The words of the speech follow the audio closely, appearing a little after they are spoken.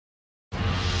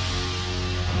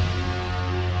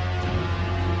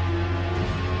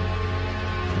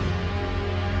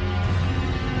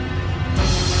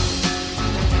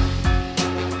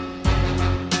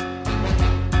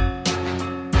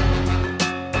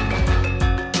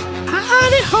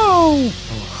Hi-ho!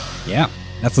 Yeah,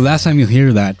 that's the last time you'll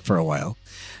hear that for a while.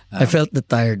 I felt the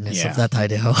tiredness of that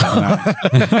hi-ho.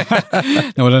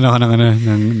 Nawala na ako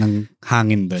ng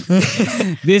hangin dun.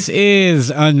 This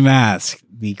is Unmasked,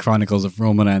 the Chronicles of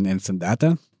Romoran and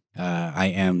Sandata. I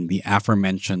am the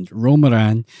aforementioned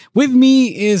Romoran. With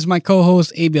me is my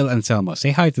co-host, Abiel Anselmo.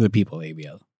 Say hi to the people,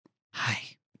 Abiel. Hi.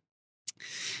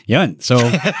 Yun. So,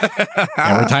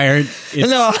 yeah, we're tired.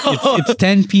 It's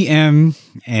 10 p.m.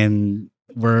 and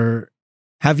we're...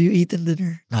 Have you eaten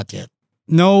dinner? Not yet.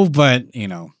 No, but, you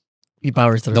know... You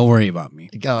power through. Don't worry about me.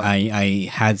 Go. I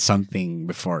had something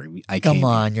before I came. Come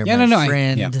on, you're my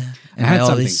friend. I had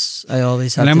something. I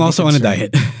always have and to I'm be also on a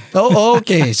concerned. diet. Oh,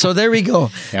 okay. So there we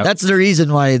go. Yep. That's the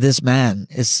reason why this man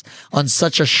is on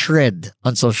such a shred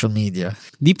on social media.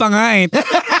 Di pa nga eh.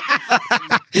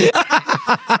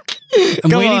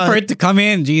 I'm waiting for it to come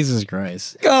in. Jesus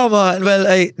Christ. Come on. Well,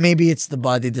 maybe it's the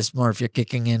body dysmorphia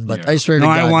kicking in, but I swear to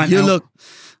God,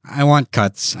 I want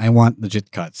cuts. I want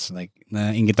legit cuts. Like,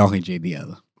 nainggit ako kay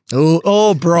JDL.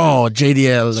 Oh, bro.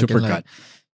 JDL. Super cut.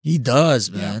 He does,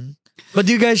 man. Yeah. But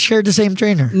do you guys share the same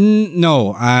trainer?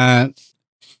 No.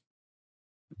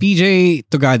 PJ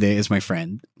Tugade is my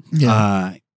friend.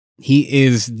 Yeah. He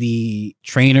is the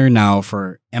trainer now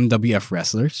for MWF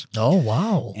wrestlers. Oh,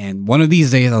 wow. And one of these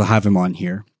days I'll have him on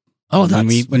here. Oh,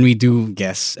 when we do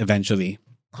guests eventually.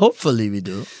 Hopefully we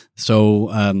do. So,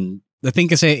 the thing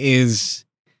kasi is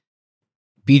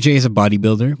PJ is a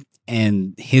bodybuilder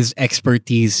and his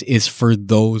expertise is for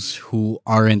those who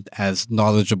aren't as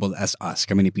knowledgeable as us,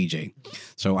 kami ni PJ.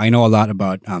 So I know a lot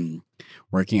about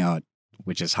working out,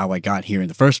 which is how I got here in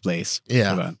the first place.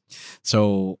 Yeah. Diba?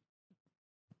 So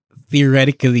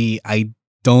theoretically, I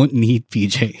don't need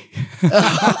PJ.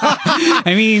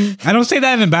 I mean, I don't say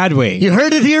that in a bad way. You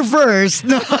heard it here first.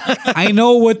 I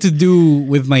know what to do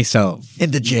with myself.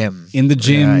 In the gym.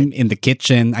 Right. In the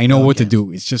kitchen. I know what to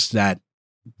do. It's just that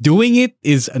doing it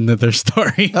is another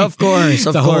story. Of course.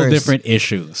 It's a whole different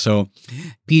issue. So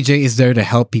PJ is there to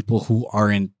help people who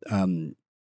aren't,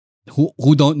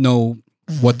 who don't know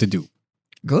what to do.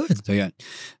 Good. So yeah.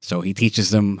 So he teaches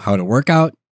them how to work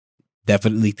out.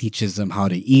 Definitely teaches them how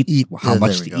to eat. How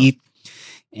much to eat.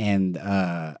 And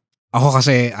ako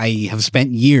kasi, I have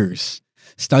spent years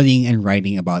studying and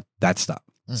writing about that stuff.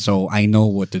 So I know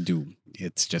what to do.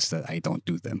 It's just that I don't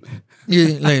do them.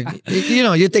 You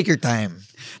take your time.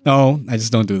 No, I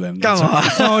just don't do them. Come on.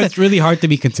 No, it's really hard to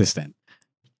be consistent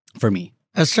for me.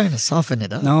 I was trying to soften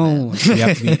it up. No,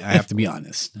 I have to be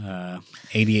honest.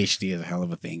 ADHD is a hell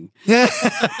of a thing.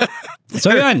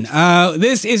 So yun,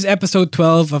 this is episode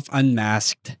 12 of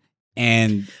Unmasked.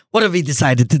 And what have we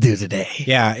decided to do today?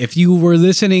 Yeah, if you were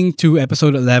listening to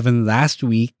episode 11 last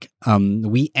week,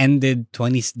 we ended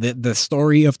the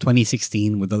story of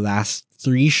 2016 with the last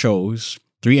 3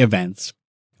 events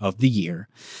of the year.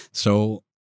 So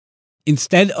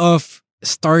instead of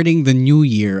starting the new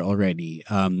year already,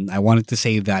 I wanted to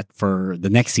save that for the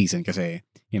next season kasi,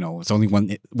 you know, it's only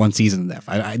one season left.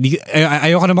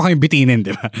 Ayoko naman kayong bitinin,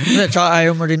 di ba? Tsaka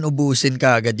ayaw mo rin ubusin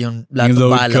ka agad yung lahat ng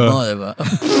bala mo, di ba?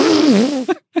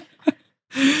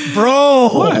 Bro!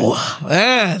 What?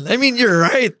 Man, I mean, you're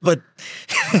right, but...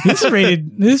 This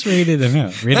rated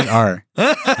R.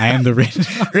 I am the rated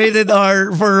R. Rated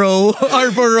R for row.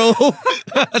 R for row.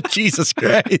 Jesus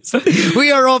Christ.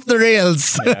 We are off the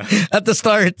rails at the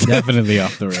start. Definitely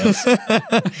off the rails.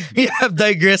 We have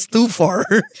digressed too far.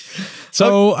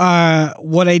 So,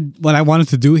 what I wanted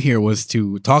to do here was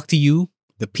to talk to you,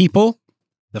 the people,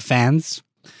 the fans.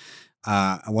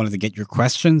 I wanted to get your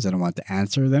questions and I want to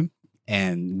answer them.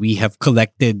 And we have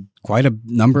collected quite a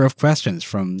number of questions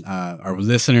from our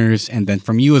listeners and then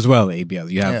from you as well, ABL.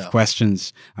 You have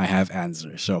questions, I have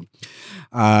answers. So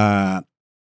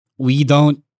we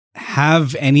don't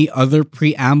have any other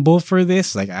preamble for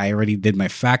this. Like I already did my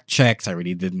fact checks. I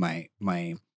already did my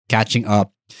catching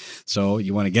up. So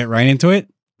you want to get right into it?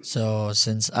 So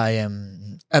since I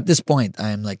am at this point, I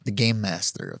am like the game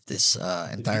master of this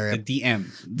entire the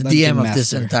DM of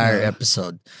this entire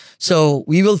episode. So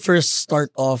we will first start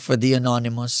off with the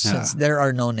anonymous since there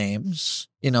are no names.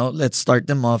 You know, let's start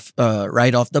them off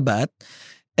right off the bat.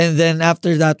 And then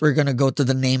after that, we're going to go to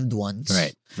the named ones.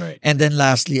 Right. And then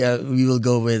lastly, we will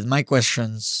go with my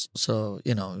questions. So,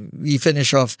 you know, we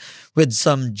finish off with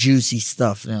some juicy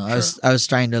stuff. You know, I was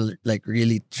trying to like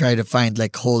really try to find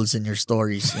like holes in your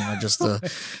stories, you know, just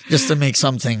to make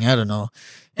something, I don't know.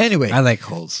 Anyway. I like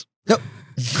holes. Yep.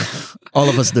 All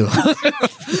of us do.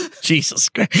 Jesus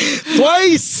Christ.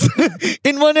 Twice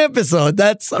in one episode.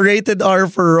 That's rated R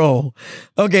for row.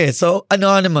 Okay, so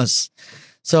anonymous.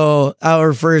 So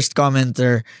our first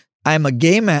commenter, I'm a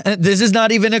gay man. This is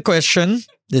not even a question.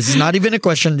 This is not even a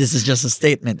question. This is just a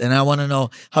statement. And I want to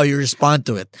know how you respond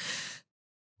to it.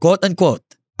 Quote unquote,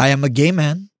 I am a gay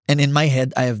man. And in my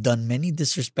head, I have done many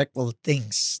disrespectful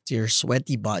things to your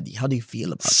sweaty body. How do you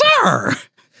feel about Sir!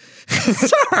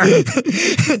 Sir!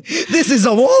 This is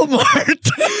a Walmart.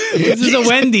 This is a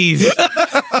Wendy's.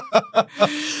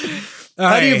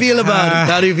 How do you feel about it?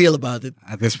 How do you feel about it?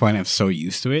 At this point, I'm so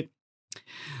used to it.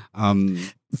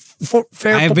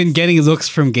 Fair I've been getting looks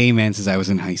from gay men since I was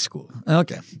in high school.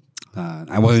 Okay.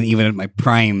 I wasn't even at my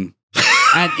prime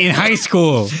in high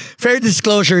school. Fair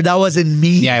disclosure, that wasn't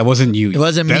me. Yeah, it wasn't you. It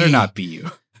wasn't Better me. not be you.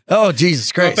 Oh,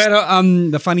 Jesus Christ. Pero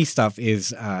the funny stuff is,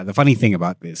 the funny thing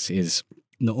about this is,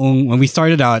 when we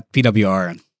started out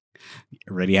PWR, we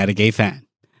already had a gay fan.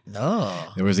 No.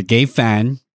 There was a gay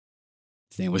fan.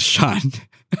 His name was Sean.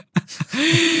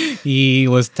 He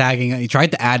was tagging. He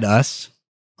tried to add us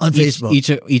On Facebook.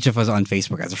 Each of us on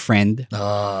Facebook as a friend.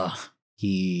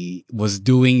 He was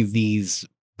doing these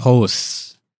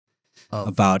posts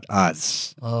about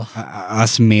us,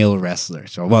 us male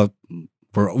wrestlers. So, well,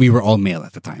 we were all male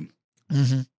at the time.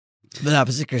 Mm-hmm. Wala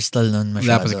pa si Crystal nun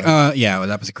masyado.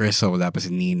 Wala pa si Crystal, wala pa si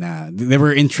Nina. They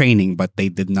were in training, but they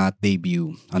did not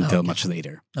debut until much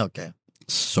later. Okay.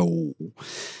 So,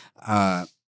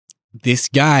 this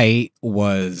guy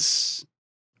was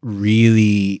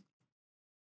really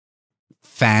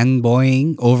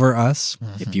fanboying over us,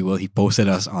 if you will. He posted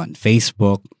us on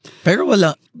Facebook. Pero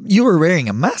wala, you were wearing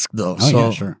a mask though. Oh, so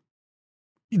yeah, sure.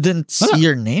 you didn't see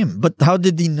your name. But how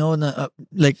did he know na,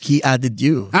 like he added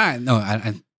you? No,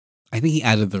 I think he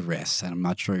added the rest. And I'm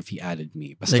not sure if he added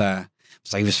me. Basta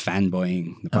he was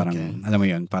fanboying. Parang, alam mo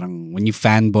yun, parang when you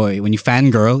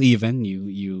fangirl even,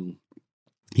 you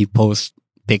post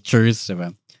pictures.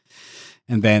 Diba?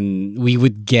 And then we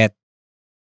would get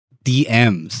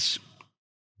DMs.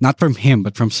 Not from him,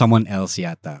 but from someone else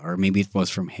yata. Or maybe it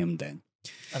was from him then.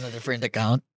 On a different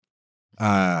account?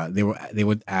 They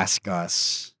would ask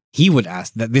us,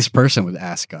 this person would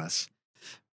ask us,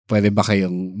 pwede ba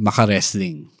kayong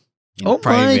maka-wrestling in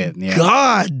private? My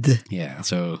God! Yeah,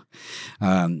 so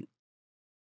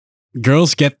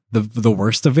girls get the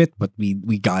worst of it, but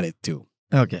we got it too.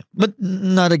 Okay. But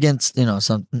not against,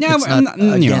 some... Yeah, it's not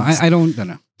against I don't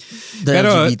know. the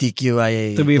Pero,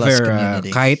 LGBTQIA to be plus fair,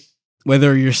 community. kahit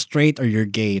whether you're straight or you're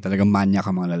gay, talagang manya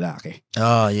ka mga lalaki.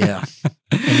 Oh, yeah.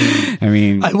 I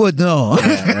mean... I would know.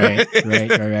 Yeah,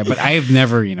 right. But I've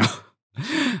never,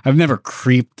 I've never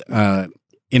creeped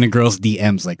in a girl's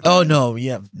DMs like that. Oh, no.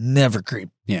 Yeah. Never creep.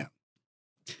 Yeah.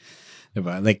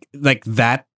 Diba? Like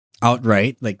that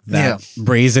outright, like that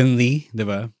brazenly,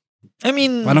 diba? I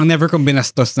mean... Parang never kong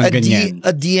binastos ng ganyan.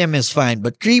 A DM is fine,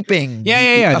 but creeping... Yeah.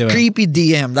 A diba? creepy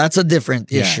DM, that's a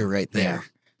different issue right there.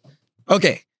 Yeah.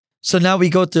 Okay. So now we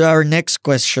go to our next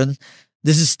question.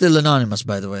 This is still anonymous,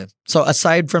 by the way. So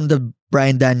aside from the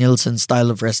Bryan Danielson style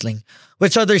of wrestling,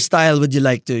 which other style would you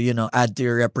like to, add to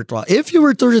your repertoire if you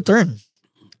were to return?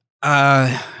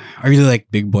 I really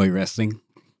like big boy wrestling.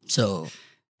 So,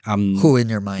 who in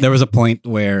your mind? There was a point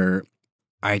where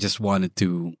I just wanted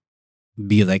to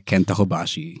be like Kenta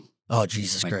Kobashi. Oh,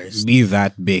 Jesus Christ. Be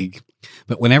that big.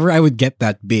 But whenever I would get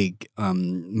that big,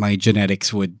 my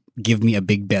genetics would give me a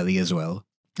big belly as well.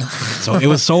 So it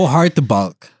was so hard to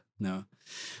bulk. No.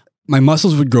 My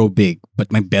muscles would grow big,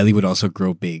 but my belly would also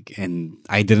grow big. And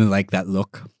I didn't like that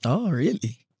look. Oh,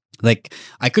 really? Like,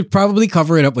 I could probably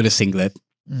cover it up with a singlet.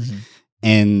 Mm-hmm.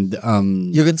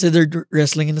 And you considered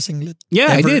wrestling in a singlet?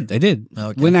 Yeah, Ever? I did.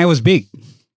 Okay. When I was big.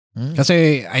 Mm. Because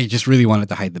I just really wanted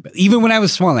to hide the belly. Even when I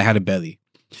was small, I had a belly.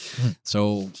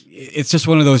 So it's just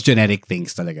one of those genetic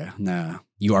things talaga na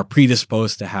you are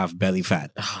predisposed to have belly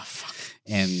fat. Oh, fuck.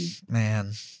 And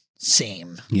man,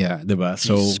 same. Yeah, diba?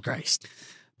 So, Jesus Christ.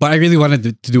 But I really wanted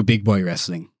to do big boy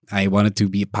wrestling. I wanted to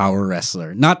be a power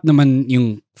wrestler. Not naman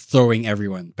yung throwing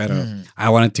everyone, pero I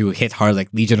wanted to hit hard like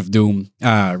Legion of Doom,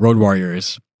 Road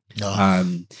Warriors,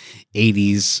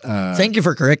 80s. Thank you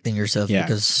for correcting yourself yeah.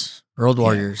 because Road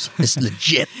Warriors is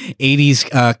legit.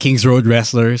 80s Kings Road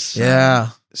wrestlers. Yeah.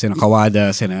 Sina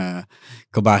Kawada, sina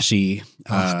Kobashi.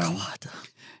 Kawada.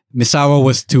 Misawa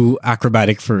was too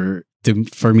acrobatic for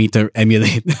me to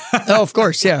emulate. Oh, of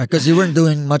course, yeah, because you weren't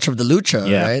doing much of the lucha,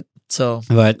 right? So,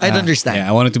 but I'd understand. Yeah,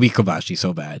 I wanted to be Kobashi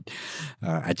so bad.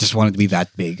 I just wanted to be that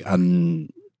big.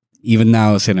 Even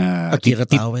now, sina Akira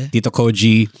Taue. Tito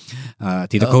Koji,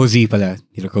 Tito Cozy pala,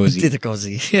 Tito Cozy. Tito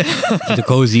Cozy. Tito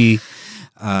Cozy,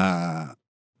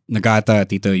 Nagata,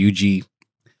 Tito Yuji.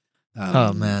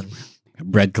 Oh, man.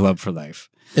 Bread Club for life.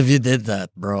 If you did that,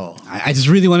 bro. I just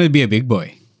really wanted to be a big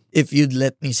boy. If you'd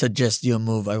let me suggest you a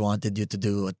move, I wanted you to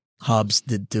do what Hobbs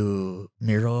did to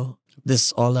Miro.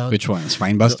 This All Out. Which one?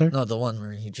 Spinebuster? No, the one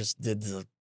where he just did the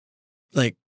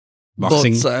like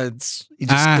Boxing. both sides. He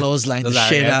just clotheslined the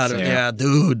shit lariats, out of it. yeah. Yeah,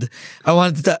 dude.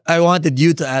 I wanted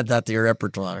you to add that to your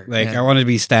repertoire. Like and, I wanted to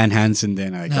be Stan Hansen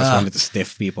then. I just Ah. wanted to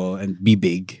stiff people and be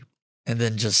big. and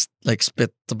then just like spit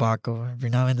tobacco every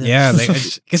now and then. Yeah, like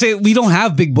because we don't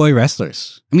have big boy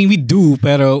wrestlers. I mean, we do,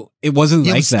 pero it wasn't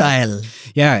Yung like that. style.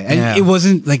 Yeah, and Yeah. it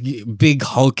wasn't like big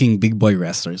hulking big boy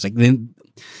wrestlers. Like then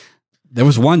there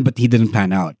was one, but he didn't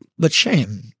pan out. But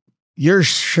shame. You're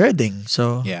shredding.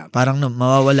 So Yeah. parang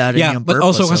mawawala rin Yeah, yung but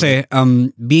purpose also of kasi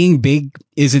it. being big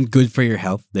isn't good for your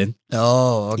health. Then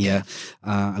Oh, okay. yeah,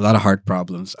 a lot of heart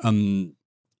problems.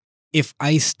 If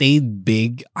I stayed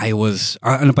big, I was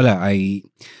ano pala, I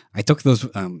took those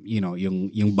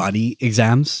yung body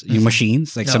exams, yung Mhm.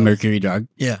 machines like some Oh. mercury drug.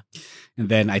 Yeah. And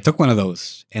then I took one of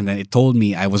those, and then it told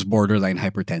me I was borderline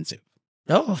hypertensive.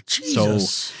 Oh,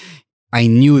 Jesus. I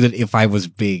knew that if I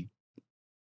was big,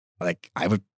 like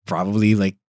I would probably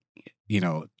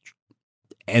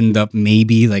end up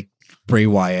maybe like Bray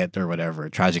Wyatt or whatever.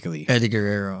 Tragically, Eddie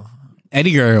Guerrero.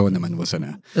 Eddie Guerrero naman was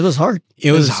It was hard.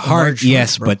 It was a hard, hard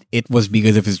yes, bro. but it was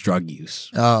because of his drug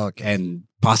use Oh, okay. and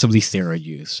possibly steroid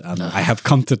use. I have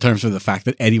come to terms with the fact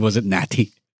that Eddie wasn't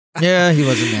natty. Yeah, he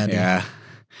wasn't mad. Yeah.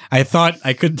 I thought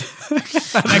I could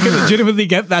I could legitimately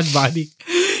get that body.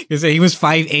 Because he was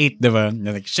 5'8", diba? And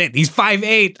they're like, shit, he's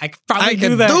 5'8". I could probably I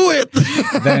can do that. do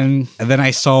it. then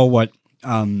I saw what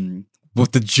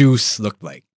the juice looked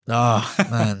like. Oh,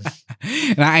 man.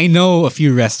 And I know a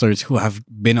few wrestlers who have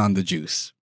been on the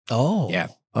juice. Oh. Yeah.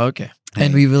 Okay.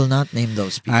 And we will not name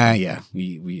those people. Yeah.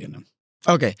 We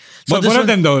Okay. So But this one of one-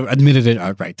 them though admitted it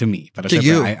outright to me. But To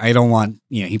you. I don't want,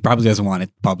 he probably doesn't want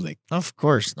it public. Of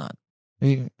course not.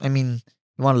 I mean,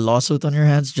 you want a lawsuit on your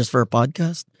hands just for a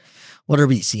podcast? What are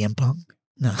we, CM Punk?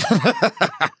 No.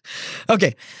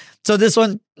 Okay. So this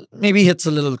one maybe hits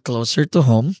a little closer to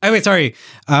home. Oh, wait, sorry.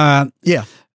 Yeah.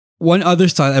 One other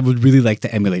style I would really like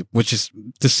to emulate, which is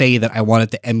to say that I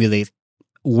wanted to emulate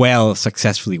well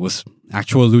successfully, was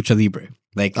actual lucha libre.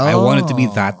 Like I wanted to be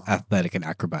that Oh. athletic and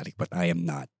acrobatic, but I am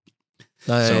not.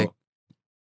 Like, So,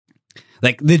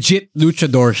 like legit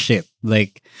luchador shit.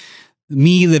 Like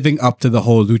me living up to the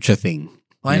whole lucha thing.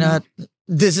 why you know? not?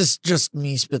 This is just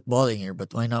me spitballing here,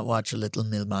 but why not watch a Little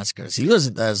Mil Mascaras? He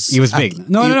wasn't as He was big.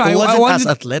 No. He I wasn't wanted, as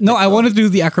athletic. no, I though. wanted to do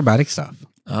the acrobatic stuff.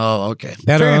 Oh, okay.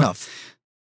 Pero- Fair enough.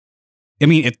 I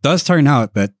mean, it does turn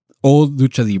out that old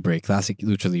lucha libre, classic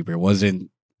lucha libre, wasn't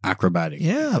acrobatic.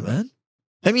 Yeah, man.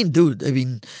 I mean, dude. I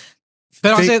mean,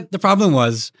 But Fa- also, the problem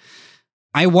was,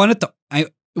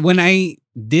 when I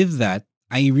did that,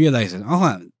 I realized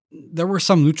that, there were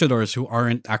some luchadors who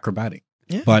aren't acrobatic.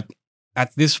 Yeah. But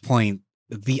at this point,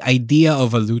 the idea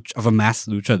of a masked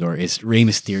luchador is Rey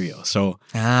Mysterio. So,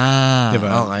 diba?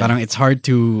 okay. Parang it's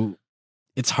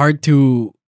hard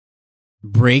to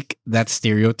break that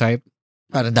stereotype.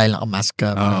 Parang dahil nakamask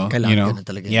ka, parang kailangan ganun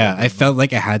talaga. yung Yeah, I gagawin mo. felt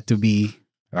like I had to be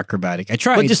acrobatic. I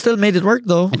tried. But you still made it work,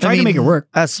 though. I tried to make it work.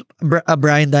 As a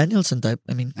Brian Danielson type.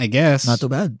 I mean, I guess. not too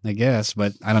bad. I guess,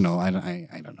 but I don't know. I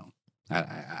don't know.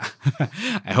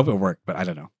 I hope it worked, but I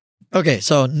don't know. Okay,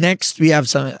 so next we have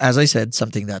some, as I said,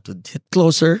 something that would hit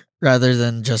closer rather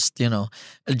than just, a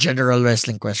general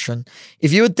wrestling question.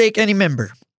 If you would take any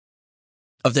member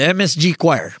of the MSG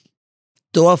choir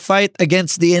to a fight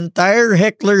against the entire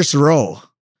Heckler's Row,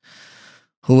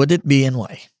 who would it be and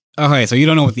why? Okay, so you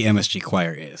don't know what the MSG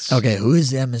choir is. Okay, who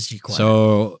is the MSG choir?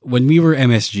 So when we were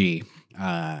MSG,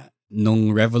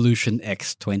 nung Revolution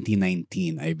X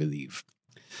 2019, I believe,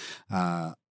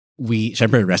 we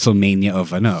syempre WrestleMania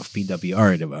of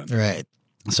PWR, diba? Right.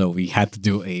 So we had to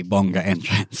do a bonga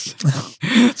entrance.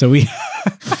 So we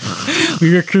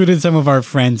we recruited some of our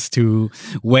friends to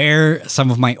wear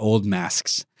some of my old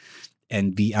masks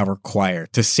and be our choir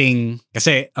to sing.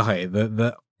 Kasi, okay,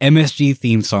 the MSG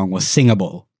theme song was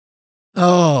singable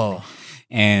Oh.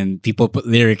 and people put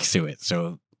lyrics to it.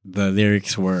 So the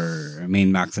lyrics were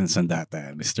Main Max and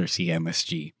Sandata, Mr.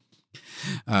 CMSG.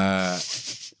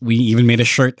 We even made a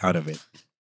shirt out of it.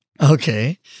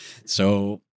 Okay.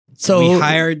 So So we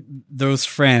hired those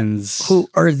friends. who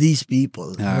are these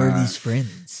people? Who are Uh, these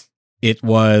friends? It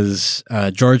was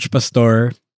George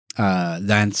Pastor,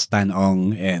 Lance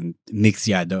Tanong, and Nick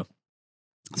Ziado.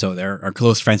 So they're our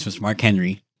close friends with Mark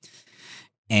Henry.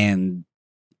 And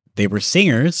they were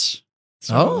singers.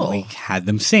 So Oh. we had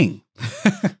them sing.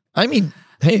 I mean,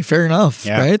 hey, fair enough,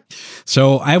 Yeah. right?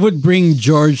 So I would bring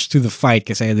George to the fight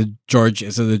because George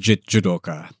is a legit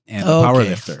judoka and a Okay.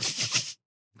 powerlifter.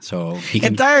 So he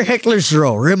can. Entire Heckler's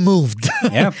Row removed.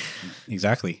 Yeah,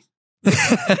 exactly.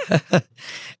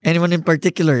 Anyone in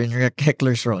particular in your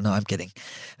Heckler's Row? No, I'm kidding.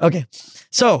 Okay.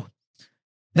 So,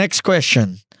 next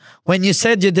question. When you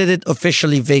said you didn't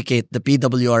officially vacate the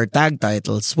PWR tag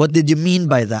titles, what did you mean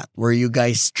by that? Were you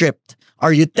guys stripped?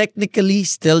 Are you technically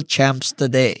still champs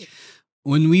today?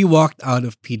 When we walked out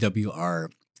of PWR,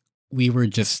 we were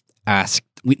just asked.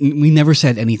 We never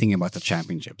said anything about the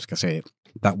championships because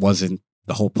that wasn't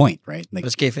the whole point, right? It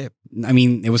was kayfabe. I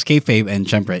mean, it was kayfabe, and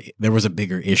syempre, there was a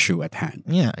bigger issue at hand.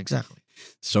 Yeah, exactly.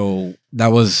 So that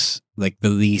was like the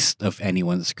least of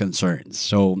anyone's concerns.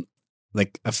 So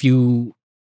like a few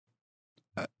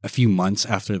months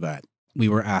after that, we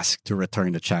were asked to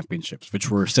return the championships, which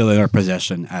were still in our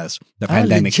possession as the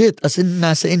pandemic. Legit. As in,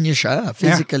 nasa inyo siya,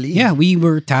 physically. Yeah, we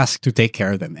were tasked to take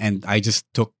care of them, and I just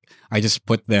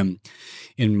put them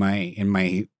in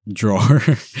my drawer,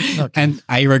 Okay. and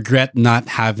I regret not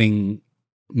having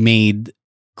made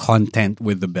content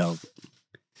with the belt.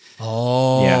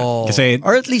 Oh. Yeah, kasi-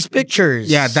 or at least pictures.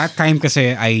 Yeah, that time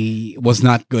kasi I was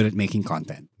not good at making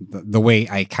content the way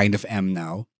I kind of am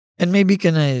now. And maybe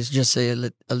can I just say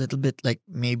a little bit like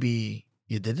maybe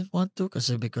you didn't want to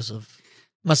because of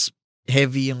mas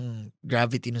heavy yung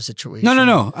gravity no situation.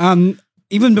 No.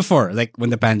 Even before, like when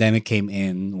the pandemic came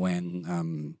in, when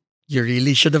You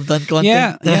really should have done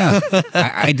content. yeah,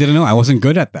 I didn't know. I wasn't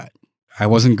good at that. I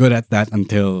wasn't good at that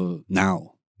until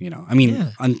now. I mean,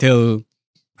 Yeah. until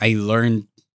I learned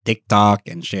TikTok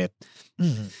and shit.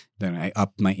 Mhm. Then I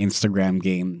upped my Instagram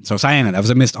game. So sayang na, that was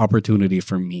a missed opportunity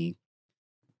for me.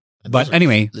 And But those are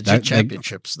anyway, legit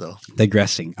championships though.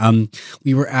 digressing.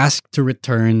 We were asked to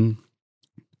return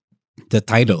the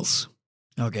titles,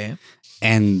 Okay.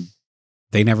 and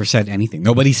they never said anything.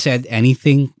 Nobody said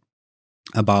anything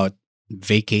about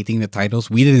vacating the titles.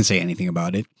 We didn't say anything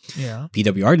about it. Yeah.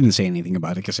 PWR didn't say anything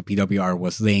about it because the PWR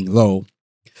was laying low.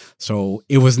 So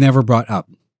it was never brought up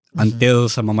until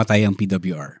sa mamatay ang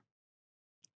PWR.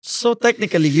 So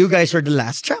technically, you guys are the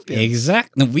last champions.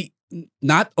 Exactly. We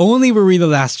not only were we the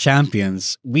last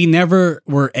champions, we never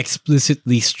were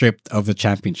explicitly stripped of the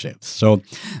championships. So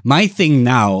my thing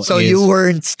now So is you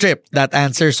weren't stripped. That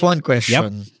answers one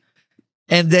question.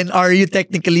 And then, are you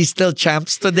technically still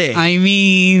champs today? I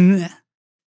mean,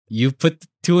 you put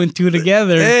two and two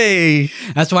together. Hey,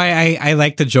 That's why I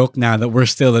like to joke now that we're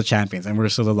still the champions and we're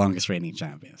still the longest reigning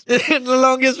champions. the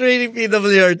longest reigning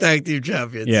PWR tag team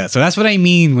champions. Yeah, so that's what I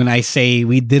mean when I say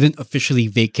we didn't officially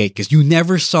vacate because you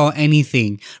never saw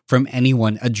anything from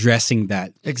anyone addressing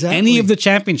that. Exactly. Any of the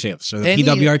championships. So the Any-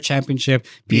 PWR championship,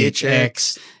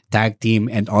 PHX, tag team,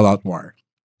 and all out war.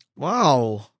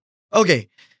 Wow. Okay.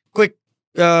 Quick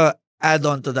add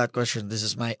on to that question. This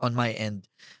is on my end.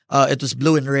 It was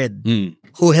blue and red. Mm.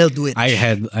 Who held which? I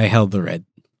held the red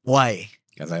Why?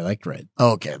 because I liked red.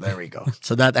 Okay, there we go.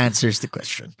 So that answers the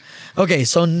question. Okay,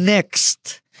 so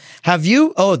next, have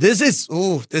you? Oh, this is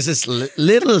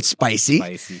little spicy.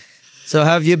 Spicy. So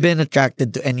have you been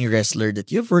attracted to any wrestler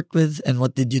that you've worked with, and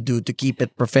what did you do to keep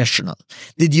it professional?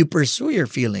 Did you pursue your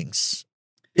feelings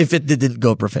if it didn't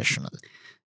go professional?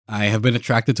 I have been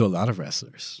attracted to a lot of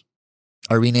wrestlers.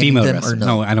 Are we naming Female them wrestlers. or no?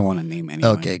 No, I don't want to name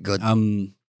anyone. Okay, good.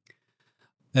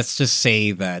 Let's just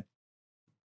say that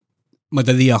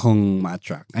madali akong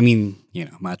ma-attract. I mean,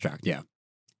 ma-attract, yeah.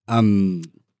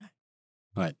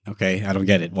 What? Okay, I don't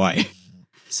get it. Why?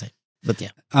 But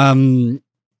yeah.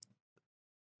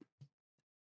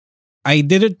 I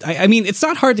did it. I mean, it's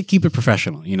not hard to keep it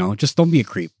professional, Just don't be a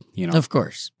creep, Of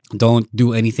course. Don't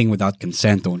do anything without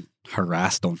consent. Don't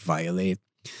harass. Don't violate.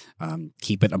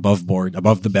 Keep it above board,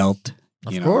 above the belt.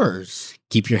 Of course.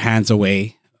 Keep your hands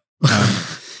away.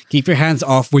 Keep your hands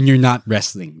off when you're not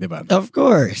wrestling, diba? Of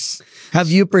course. Have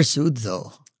you pursued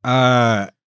though?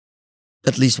 At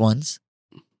least once?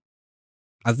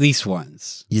 At least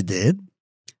once. You did?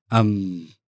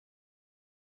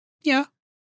 Yeah.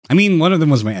 I mean, one of them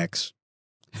was my ex.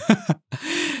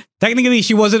 Technically,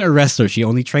 she wasn't a wrestler. She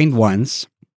only trained once.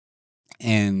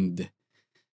 And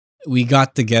we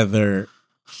got together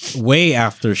way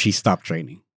after she stopped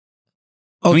training.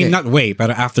 Okay. I mean, not way, but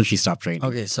after she stopped training.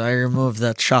 Okay, so I removed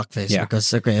that shock face Yeah.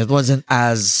 because it wasn't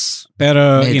as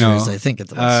Pero, major as I think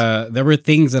it was. there were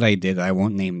things that I did I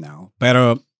won't name now.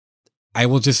 Pero I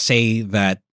will just say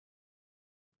that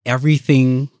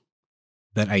everything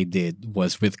that I did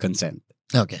was with consent.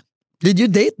 Okay. Did you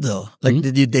date though? Like, Hmm?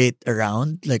 did you date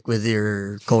around like with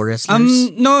your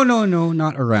co-wrestlers? No,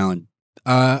 not around.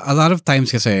 A lot of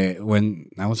times kasi when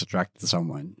I was attracted to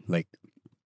someone, like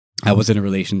I was in a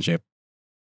relationship,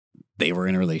 they were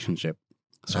in a relationship.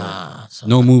 So So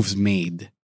no moves made.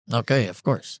 Okay, of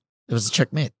course. It was a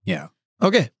checkmate. Yeah.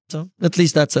 Okay, so at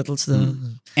least that settles the.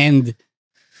 And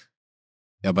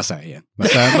basta yan.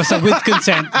 Basta with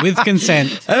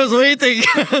consent, I was waiting.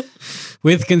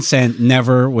 with consent,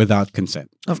 never without consent.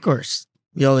 Of course,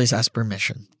 we always ask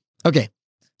permission. Okay.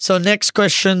 So next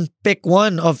question, pick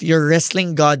one of your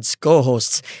Wrestling Gods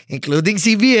co-hosts, including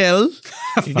CBL.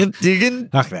 You can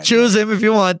Fuck that. choose him if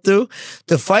you want to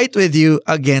fight with you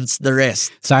against the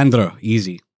rest. Sandro,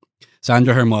 easy.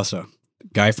 Sandro Hermoso,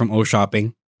 guy from O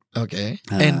Shopping. Okay.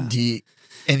 Ah. And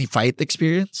any fight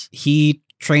experience? He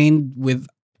trained with.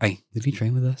 Did he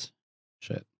train with us?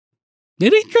 Shit.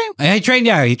 Did he train? I trained.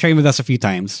 Yeah, he trained with us a few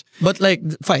times. But like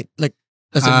fight, like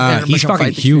as He's fucking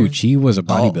fight huge. experience? He was a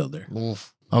bodybuilder.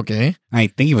 Oof. Okay. I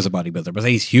think he was a bodybuilder, but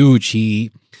he's huge.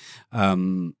 He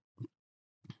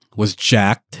was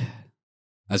jacked.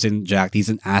 As in jacked. He's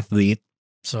an athlete.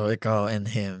 So ikaw and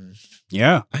him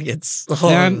Yeah. against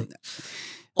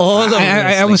all of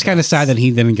I was wrestling kind of gods. sad that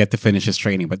he didn't get to finish his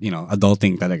training, but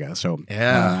adulting talaga. So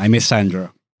Yeah. I miss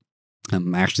Sandro. I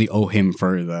actually owe him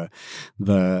for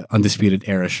the Undisputed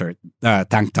Era shirt,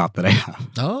 tank top that I have.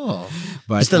 Oh.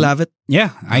 But You still have it?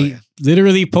 yeah, I yeah.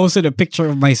 literally posted a picture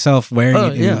of myself wearing Oh,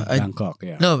 it in yeah, Bangkok.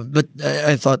 Yeah. No, but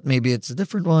I thought maybe it's a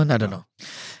different one. I don't know.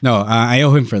 No, I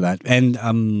owe him for that, and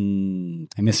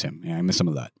I miss him. Yeah, I miss him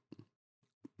a lot.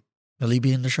 Will he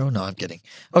be in the show? No, I'm kidding.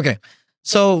 Okay.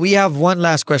 So we have one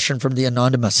last question from the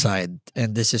anonymous side,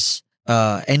 and this is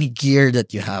any gear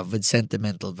that you have with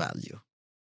sentimental value.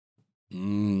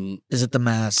 Is it the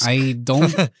mask? I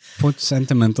don't put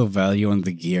sentimental value on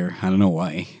the gear. I don't know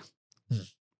why.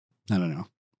 I don't know.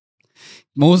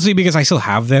 Mostly because I still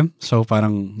have them. So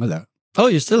parang wala. Oh,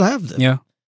 you still have them? Yeah.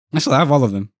 I still have all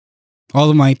of them. All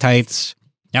of my tights.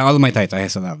 Yeah, all of my tights. I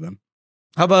still have them.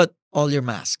 How about all your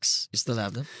masks? You still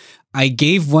have them? I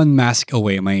gave one mask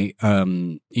away. My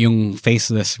yung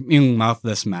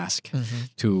mouthless mask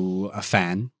to a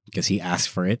fan because he asked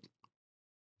for it.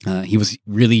 He was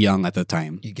really young at the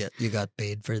time. You got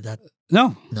paid for that?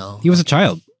 No, No. he was a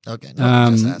child. Okay. No,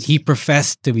 just asking. He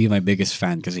professed to be my biggest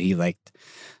fan because he liked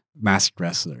masked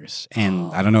wrestlers,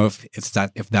 and I don't know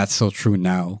if that's still true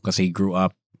now because he grew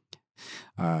up.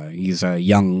 He's a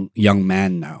young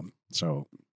man now, so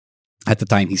at the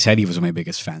time he said he was my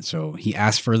biggest fan. So he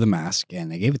asked for the mask,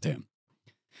 and I gave it to him.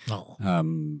 No.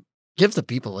 Um, Give the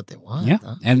people what they want. yeah,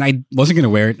 Huh? and I wasn't gonna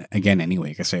wear it again anyway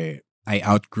because I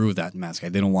outgrew that mask. I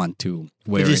didn't want to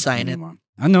wear it. Did you sign it? anymore.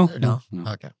 No. No.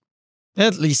 Okay.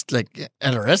 At least like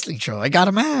at a wrestling show, I got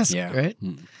a mask. Yeah. Right.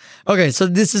 Mm. Okay, so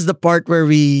this is the part where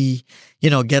we,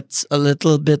 get a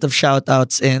little bit of shout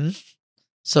outs in.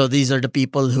 So these are the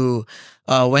people who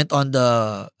went on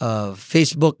the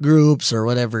Facebook groups or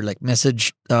whatever, like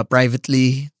message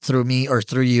privately through me or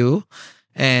through you.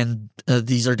 And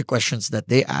these are the questions that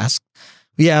they asked.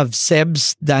 We have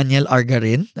Sebs Daniel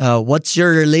Argarin. What's your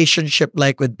relationship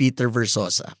like with Peter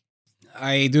Versosa?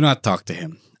 I do not talk to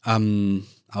him.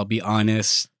 I'll be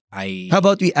honest. How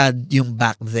about we add yung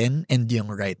back then and yung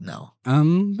right now?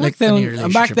 Back funny then,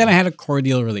 relationship. I had a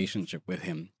cordial relationship with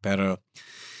him. Pero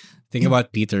thing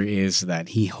about Peter is that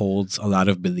he holds a lot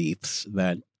of beliefs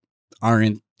that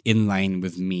aren't in line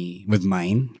with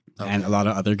mine, and a lot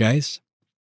of other guys.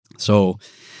 So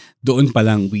doon pa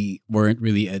lang we didn't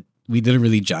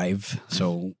really jive.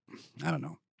 So I don't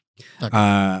know.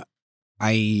 Okay.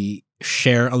 I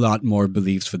share a lot more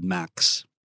beliefs with Max.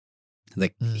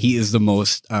 Like he is the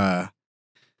most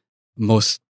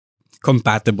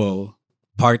compatible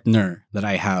partner that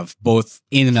I have, both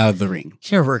in and out of the ring.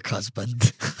 Your work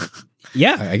husband.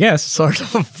 Yeah, I guess. Sort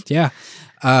of. Yeah.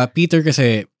 Peter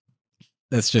kasi,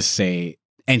 let's just say,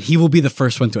 and he will be the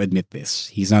first one to admit this.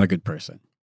 He's not a good person.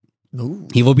 Ooh.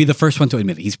 He will be the first one to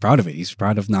admit it. He's proud of it. He's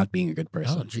proud of not being a good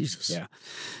person. Oh, Jesus. Yeah.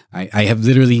 I have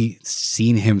literally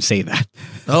seen him say that.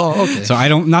 Oh, okay. So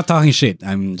not talking shit.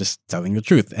 I'm just telling the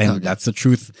truth. And Okay. that's the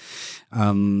truth.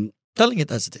 Telling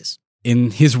it as it is.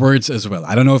 In his words as well.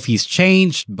 I don't know if he's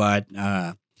changed, but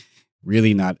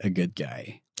really not a good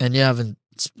guy. And you haven't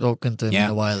spoken to him Yeah.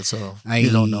 in a while, so I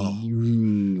you don't know.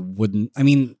 wouldn't. I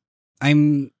mean,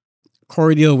 I'm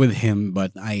cordial with him,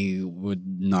 but I would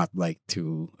not like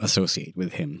to associate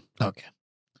with him. Okay.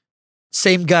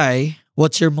 Same guy.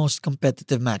 What's your most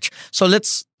competitive match? So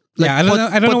let's. Yeah, I don't know.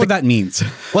 I don't know what that means.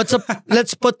 What's up?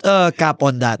 Let's put a cap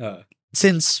on that.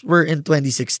 Since we're in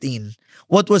 2016,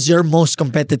 what was your most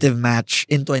competitive match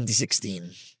in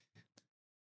 2016?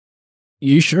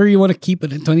 You sure you want to keep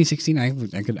it in 2016? I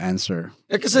could answer.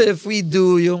 Because if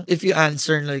you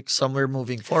answer like somewhere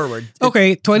moving forward,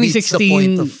 Okay, beats the 2016.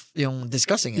 point of yung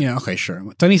discussing it. Yeah, okay, sure.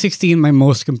 2016, my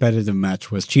most competitive match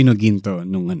was Chino Ginto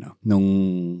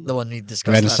nung The one we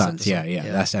discussed Renaissance. last episode.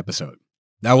 Yeah, last episode.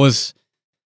 That was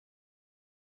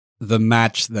the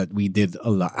match that we did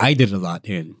a lot. I did a lot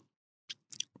in.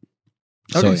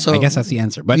 Okay, So so I guess that's the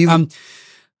answer. But we-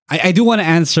 I do want to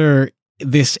answer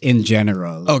this in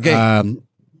general. Okay.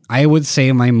 I would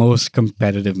say my most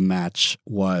competitive match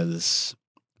was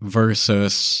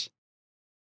versus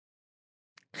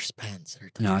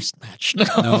Spencer, the No. first match. no.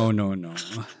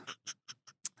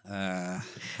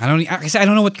 I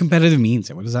don't know what competitive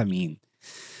means. What does that mean?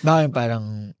 Bakit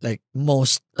parang like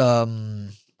most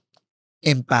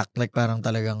impact, like parang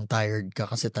talagang tired ka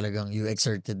kasi talagang you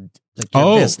exerted like your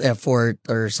Oh. best effort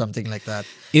or something like that.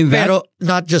 In that Pero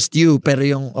not just you, pero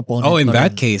yung opponent. in mo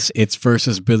that rin. case, it's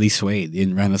versus Billy Swade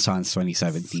in Renaissance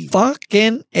 2017.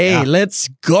 Fucking A. Yeah. Let's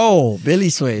go. Billy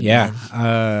Swade. Yeah.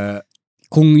 Man.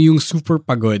 Kung yung super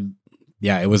pagod,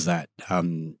 yeah, it was that.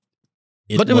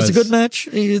 But it was a good match.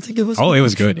 You think it was? Oh, it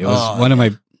was good. It was Oh, one of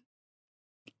my,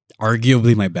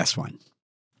 arguably my best one.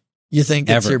 You think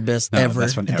it's Ever. your best No, ever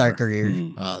best one entire ever. career?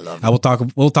 Mm. Oh, I love I it. will talk.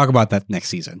 We'll talk about that next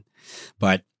season.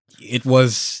 But it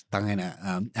was tangina.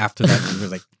 After that,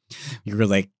 we were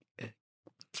like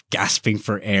gasping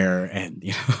for air and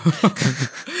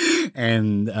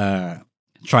and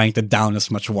trying to down as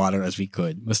much water as we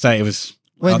could. Basta it was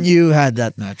When you had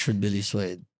that match with Billy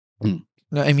Swade. Mm.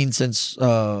 No, I mean, since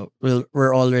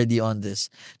we're already on this,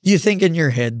 do you think in your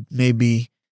head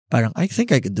maybe parang I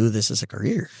think I could do this as a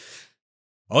career?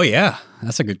 Oh yeah,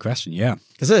 that's a good question. Yeah.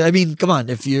 Because I mean, come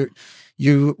on, if you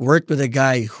worked with a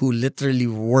guy who literally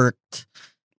worked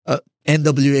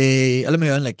NWA, alam mo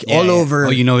yun, like Yeah, all yeah. over.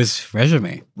 Oh, you know his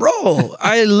resume. Bro,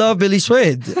 I love Billy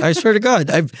Swade. I swear to God,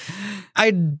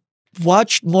 I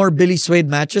watched more Billy Swade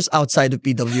matches outside of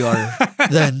PWR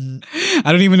than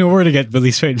I don't even know where to get Billy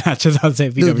Swade matches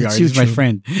outside Dude, PWR. it's He's my YouTube.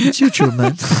 friend. it's YouTube,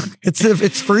 man.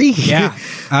 It's free. Yeah.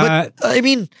 But I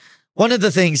mean, one of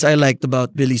the things I liked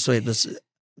about Billy Swade was,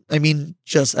 I mean,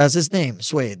 just as his name,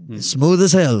 Swade, smooth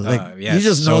as hell. Like yeah, he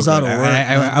just so knows how to good. work.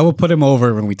 I will put him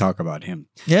over when we talk about him.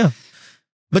 Yeah.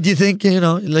 But do you think,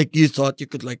 like you thought you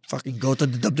could like fucking go to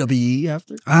the WWE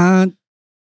after?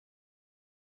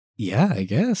 Yeah, I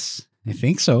guess. I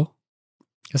think so.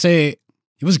 Kasi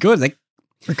it was good. Like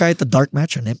Or kahit a dark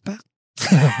match on Impact?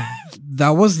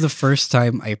 that was the first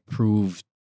time I proved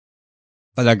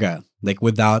talaga, like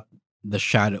without a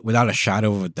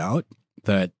shadow of a doubt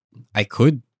that I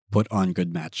could put on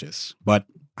good matches. But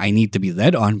I need to be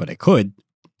led on, but I could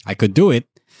do it.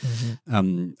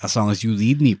 As long as you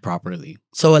lead me properly.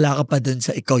 So wala ka pa dun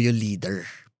sa ikaw yung leader.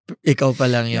 Ikaw pa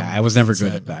lang yung... Yeah, I was never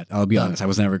good sa- at that. I'll be honest. I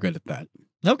was never good at that.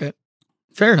 Okay.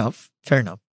 Fair enough.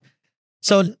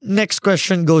 So next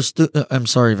question goes to... I'm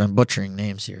sorry if I'm butchering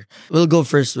names here. We'll go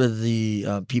first with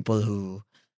the people who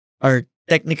are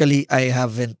technically I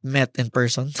haven't met in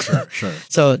person. Sure.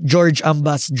 So George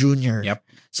Ambas Jr. Yep.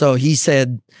 So he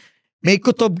said, may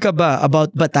kutob ka ba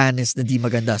about Batanes na di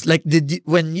maganda? Like,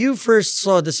 when you first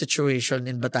saw the situation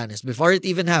in Batanes, before it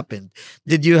even happened,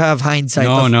 did you have hindsight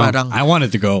No. of parang I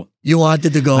wanted to go. you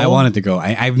wanted to go? I wanted to go.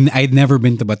 I'd never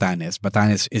been to Batanes.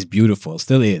 Batanes is beautiful,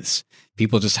 still is.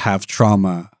 People just have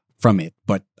trauma from it,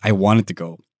 but I wanted to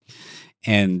go.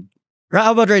 And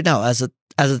How about right now, as a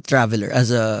traveler,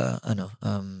 as a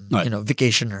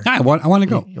vacationer? I want to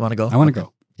go. You want to go? I want to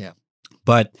go. Yeah.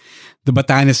 But the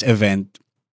Batanes event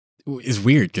is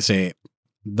weird kasi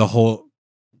the whole.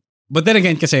 But then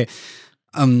again, kasi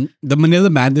the Manila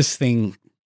Madness thing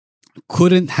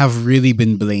couldn't have really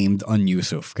been blamed on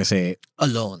Yusuf kasi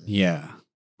Alone. yeah.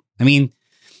 I mean,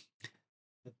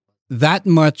 that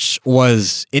much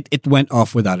was it went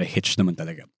off without a hitch naman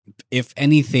talaga. If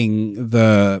anything,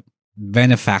 the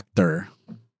benefactor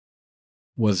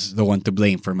was the one to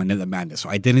blame for Manila Madness. So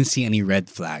I didn't see any red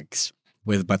flags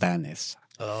with Batanes.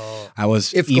 Oh. I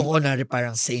was If kung kunwari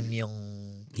parang same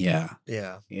yung... yeah.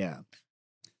 Yeah.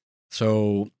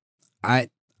 So I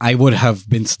would have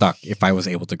been stuck if I was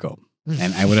able to go.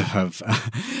 And I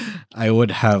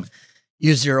would have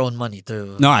Use your own money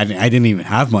to... no, I didn't even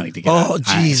have money to get Oh, out.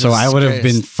 Jesus so I would have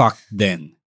been Christ. fucked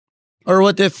then. Or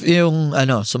what if yung,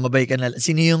 sumabay ka na...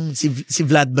 Sino yung... Si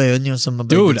Vlad ba yun yung sumabay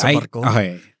Dude, dun sa barko?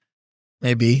 okay.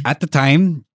 Maybe. At the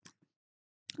time,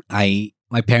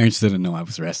 my parents didn't know I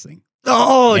was wrestling.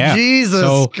 Oh, Yeah. Jesus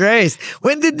So- Christ.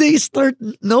 When did they start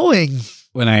knowing?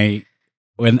 When I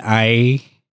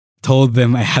told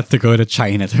them I had to go to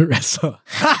China to wrestle.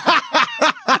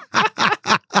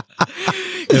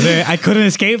 Kasi I couldn't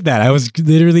escape that. I was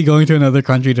literally going to another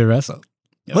country to wrestle.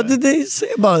 What did they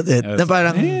say about it? I was Na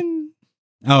parang...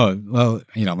 oh, well,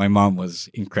 my mom was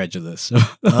incredulous. So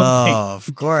Oh, of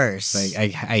course.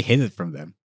 like I hid it from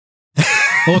them.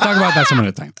 We'll talk about that some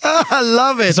other time. I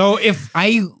love it. So if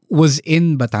I was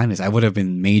in Batanes, I would have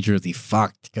been majorly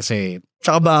fucked. Kasi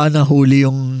Tsaka ba nahuli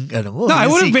yung mo? no, I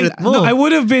yung would have been secret mo? no, I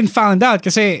would have been found out.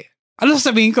 Kasi ano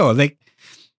sabihin ko? Like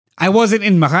I wasn't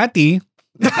in Makati.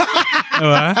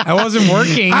 Diba? I wasn't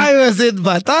working. I was in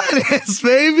Batanes,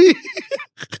 baby.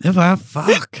 Diba?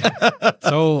 Fuck.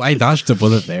 So I dodged the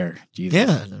bullet there. Jesus.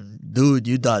 Yeah, dude,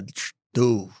 you dodged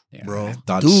two, Yeah, bro. I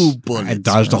dodged, Two bullets. I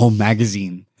dodged the man. whole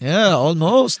magazine. Yeah,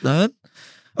 almost, man.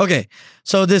 Okay,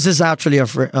 so this is actually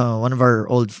one of our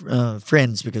old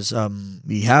friends because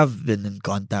we have been in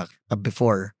contact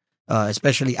before,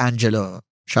 especially Angelo.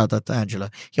 Shout out to Angelo.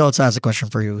 He also has a question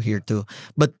for you here too.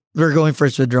 But we're going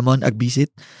first with Ramon Agbisit.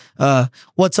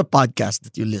 What's a podcast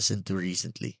that you listened to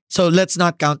recently? So let's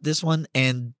not count this one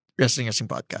and Wrestling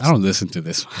Podcast. I don't listen to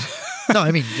this one. No,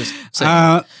 I mean just say.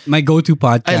 My go-to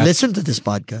podcast. I listen to this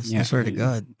podcast. I Yeah. swear to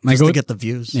God, My just go- to get the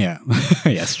views. Yeah,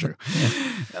 yes, true.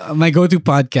 My go-to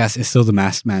podcast is still the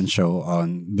Masked Man show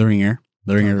on The Ringer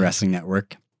Okay. Wrestling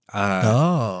Network.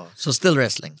 So still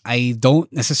wrestling. I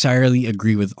don't necessarily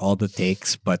agree with all the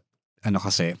takes, but ano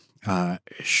kasi,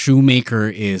 Shoemaker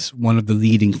is one of the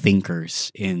leading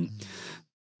thinkers in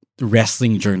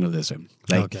wrestling journalism.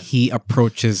 Like Okay. he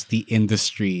approaches the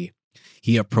industry,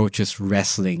 he approaches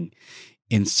wrestling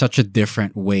in such a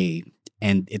different way,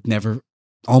 and it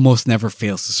almost never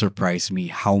fails to surprise me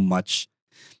how much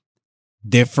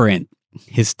different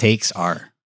his takes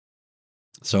are.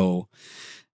 So,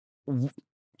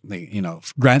 like,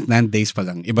 Grantland days pa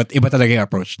lang, iba talaga yung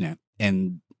approach niya.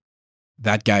 And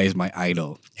that guy is my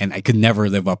idol. And I could never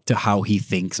live up to how he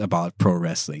thinks about pro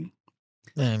wrestling.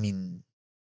 I mean,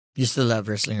 you still have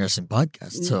wrestling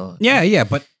podcast. So Yeah.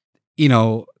 But,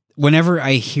 whenever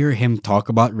I hear him talk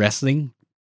about wrestling,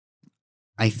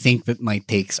 I think that my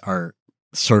takes are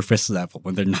surface level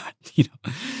when they're not,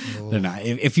 they're not.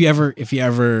 If you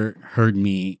ever heard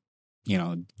me,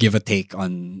 give a take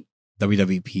on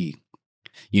WWP,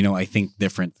 I think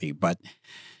differently. But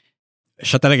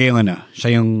siya talaga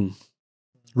siya yung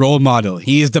role model.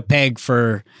 He is the peg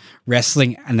for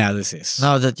wrestling analysis.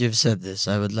 Now that you've said this,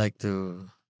 I would like to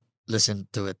listen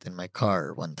to it in my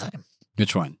car one time.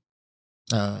 Which one?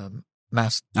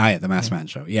 Mask, Yeah, the Masked Man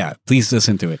show. Yeah, please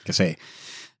listen to it kasi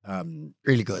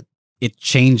really good. it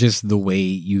changes the way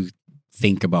you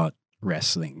think about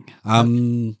wrestling.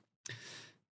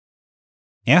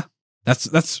 Yeah,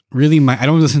 that's really I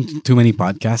don't listen to too many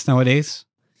podcasts nowadays.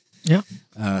 Yeah.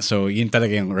 So yun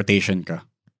talaga yung rotation ka.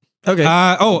 Okay.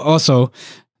 Also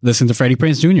listen to Freddie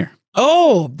Prinze Jr.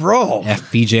 Oh, bro.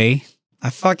 FPJ. I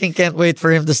fucking can't wait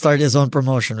for him to start his own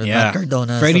promotion with Yeah. Matt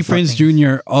Cardona. as Freddie the Prinze fucking-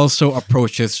 Jr. also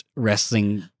approaches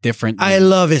wrestling differently. I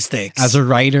love his takes. as a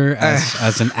writer,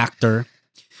 as an actor.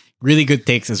 Really good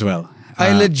takes as well.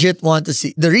 I legit want to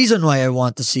see. The reason why I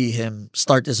want to see him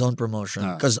start his own promotion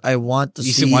because I want to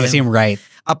you want to see him right.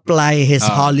 apply his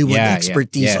Hollywood yeah,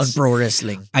 expertise yes. on pro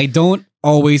wrestling. I don't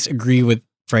always agree with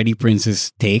Freddie Prince's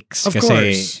takes Of kasi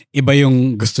course. iba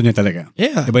yung gusto niya talaga.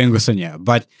 Yeah. Iba yung gusto niya.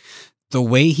 But the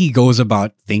way he goes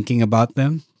about thinking about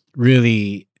them,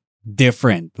 really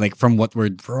different. Like from what we're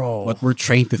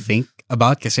trained to think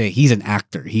about kasi he's an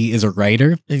actor. He is a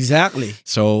writer. Exactly.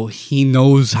 So he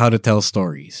knows how to tell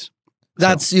stories.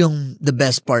 That's the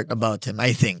best part about him,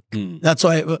 I think. Mm. That's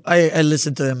why I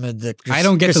listened to him at the Chris, I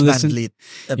don't get Chris to Van listen- Vliet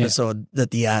episode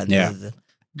that he had. Yeah.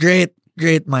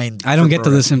 Great mind. I don't for get to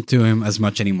pro listen to him as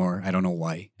much anymore. I don't know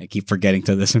why. I keep forgetting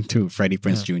to listen to Freddie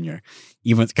Prinze Jr.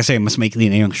 Even kasi mas maikli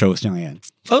na yung shows niya ngayon.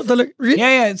 wrestling. Oh, really?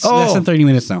 Yeah, it's Oh. less than 30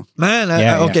 minutes now. Man,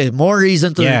 Yeah, okay. More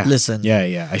reason to listen.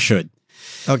 Yeah, I should.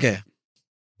 Okay.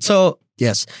 So,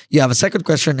 yes, you have a second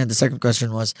question, and the second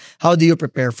question was, how do you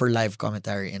prepare for live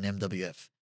commentary in MWF?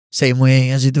 Same way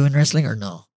as you do in wrestling or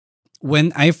no?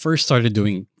 When I first started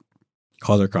doing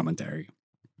color commentary,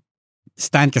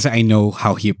 Stan kasi I know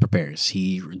how he prepares.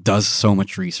 He does so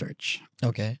much research.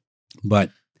 Okay.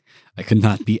 But I could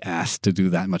not be asked to do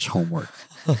that much homework.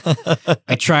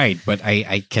 I tried, but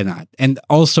I cannot. And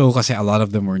also kasi a lot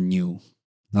of them were new.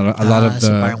 A lot of so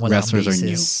the parang wala kang wrestlers are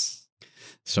new. basis.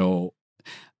 So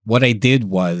what I did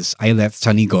was I let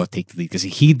Sonny Go take the lead because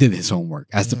he did his homework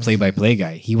as the play-by-play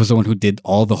guy. He was the one who did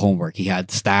all the homework. He had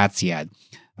stats, he had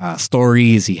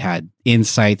stories, he had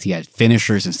insights, he had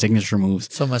finishers and signature moves.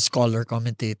 So, mas scholar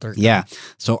commentator. Yeah.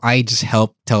 So I just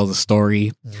helped tell the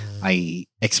story. Mm. I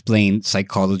explained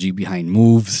psychology behind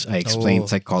moves. I explained Oh.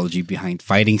 psychology behind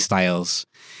fighting styles.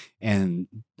 And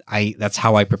that's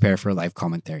how I prepare for live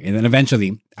commentary. And then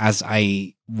eventually, as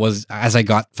I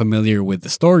got familiar with the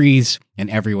stories and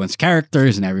everyone's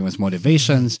characters and everyone's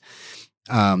motivations,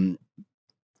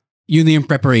 yun na yung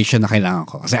preparation na kailangan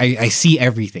ko. Kasi I see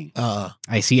everything.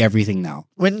 I see everything now.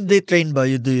 When they train ba,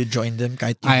 do you join them?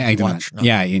 Kahit yung I do watch, not.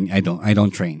 Yeah, I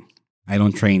don't train. I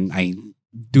don't train. I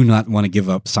do not want to give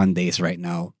up Sundays right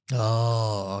now.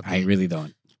 Oh, okay. I really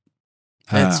don't.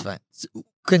 That's fine. So,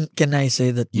 can I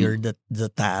say that you're the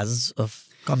Taz of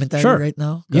commentary Sure. right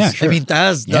now? 'Cause, Yeah, sure. I mean,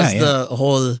 Taz Yeah, does the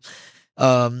whole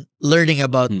learning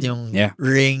about yung Yeah.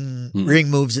 ring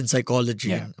moves in psychology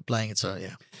Yeah. and applying it. So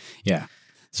yeah. Yeah.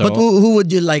 So But who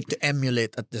would you like to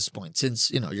emulate at this point?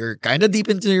 Since you're kind of deep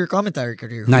into your commentary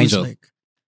career. Who's Nigel. like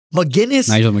McGuinness.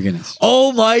 Nigel McGuinness.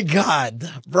 Oh my God,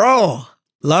 bro,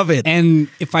 love it. And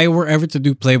if I were ever to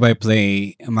do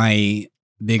play-by-play, my I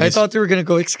biggest thought you were gonna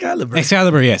go Excalibur.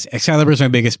 Excalibur, yes. Excalibur is my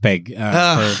biggest peg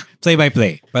Ah. for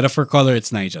play-by-play. But for color,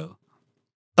 it's Nigel.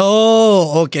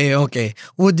 Oh, okay.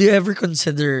 Would you ever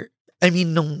consider? I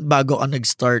mean, nung bago ka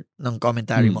nag-start ng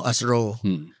commentary mo as Ro,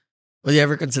 would you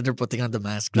ever consider putting on the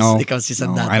mask? No. Ikaw si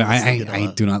No, Sandano.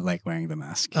 I do not like wearing the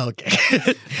mask. Okay.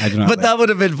 I do not But like that would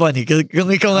have been funny. Kung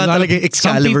ikaw nga A lot of- talaga yung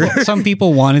Excalibur. Some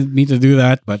people wanted me to do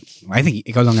that, but I think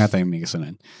ikaw lang yata yung may gusto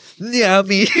nun. Yeah,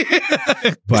 me.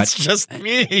 But it's just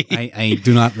me. I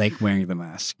do not like wearing the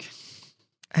mask.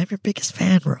 I'm your biggest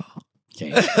fan, bro.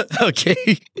 Okay.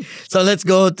 Okay. So let's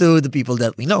go to the people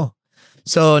that we know.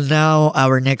 So now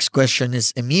our next question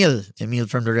is Emil. Emil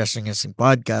from the Wrestling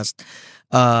Podcast.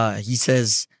 He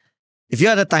says, if you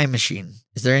had a time machine,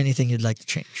 is there anything you'd like to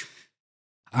change?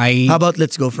 How about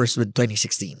let's go first with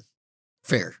 2016?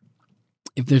 Fair.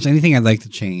 If there's anything I'd like to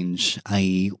change,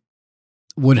 I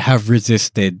would have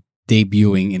resisted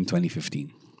debuting in 2015.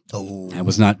 Oh. I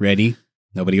was not ready.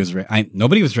 Nobody was ready.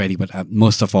 Nobody was ready, but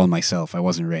most of all myself, I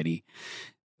wasn't ready.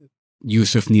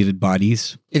 Yusuf needed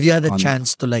bodies. If you had a on-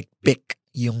 chance to like pick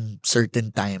yung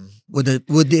certain time, would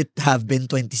it have been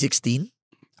 2016?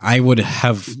 I would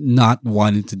have not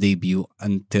wanted to debut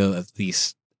until at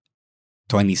least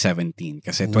 2017.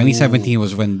 Because 2017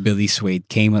 was when Billy Swade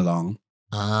came along.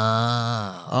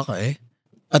 Ah, okay.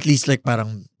 At least like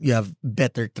parang you have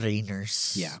better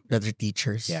trainers. Yeah. Better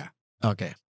teachers. Yeah.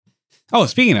 Okay. Oh,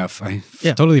 speaking of, I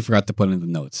Yeah. totally forgot to put in the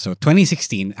notes. So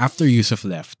 2016, after Yusuf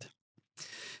left,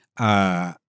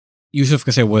 Yusuf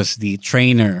kasi was the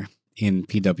trainer in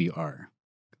PWR.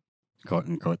 Quote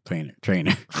unquote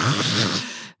trainer.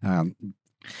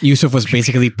 Yusuf was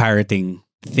basically parroting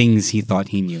things he thought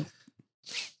he knew.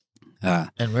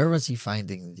 And where was he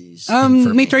finding these?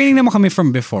 May training naman kami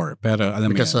from before, pero alam mo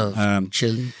Because yun, of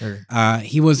Chili or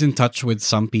he was in touch with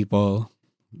some people,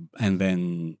 and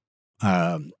then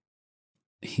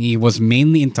he was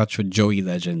mainly in touch with Joey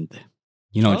Legend.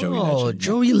 You know Joey Legend.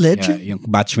 Joey Legend. Yeah, yung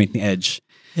batchmate ni Edge.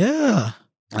 Yeah.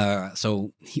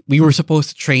 So we were supposed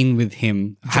to train with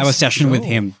him, have a Just session with Joe.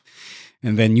 him,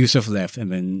 and then Yusuf left,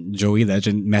 and then Joey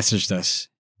Legend messaged us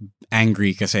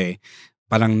angry kasi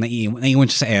parang naiwan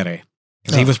siya sa ere.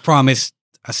 Because he was promised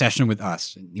a session with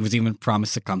us. He was even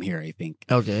promised to come here, I think.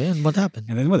 Okay, and what happened?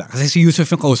 And then wala. Kasi si Yusuf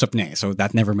yung kausap niya, so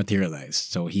that never materialized.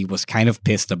 So he was kind of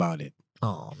pissed about it.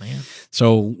 Oh man.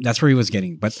 So that's where he was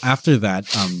getting. But after that,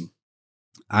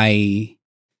 I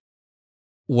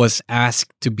was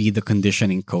asked to be the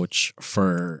conditioning coach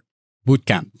for boot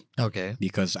camp Okay.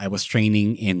 because I was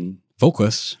training in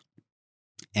Focus.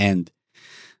 And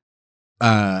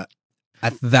at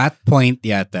that point,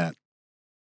 yata,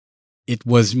 it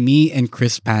was me and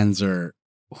Chris Panzer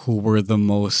who were the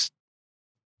most,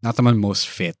 not the most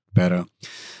fit, but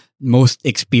most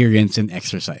experienced in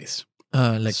exercise.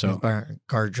 Like So-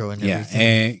 cardio and Yeah,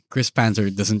 everything. Chris Panzer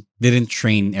didn't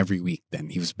train every week then.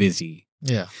 He was busy.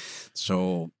 Yeah.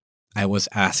 So I was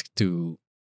asked to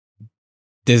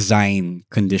design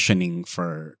conditioning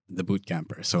for the boot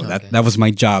camper. So Okay. that was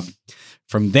my job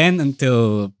from then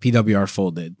until PWR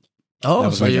folded. Oh, That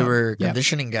was so my you job. were Yeah.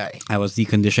 conditioning guy. I was the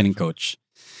conditioning coach.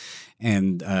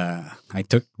 And I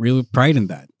took real pride in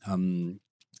that.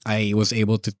 I was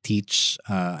able to teach,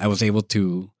 I was able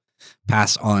to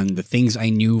pass on the things I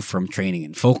knew from training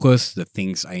in Focus, the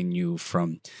things I knew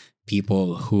from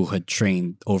people who had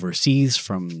trained overseas,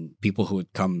 from people who would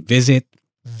come visit,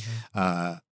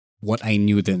 what I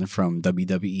knew then from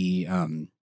WWE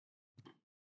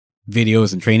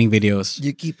videos and training videos.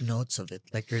 You keep notes of it,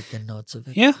 like written notes of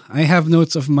it. Yeah, I have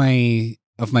notes of my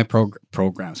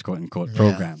programs, quote unquote Yeah.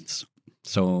 programs.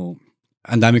 So,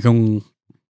 ang dami kong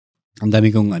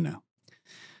ano.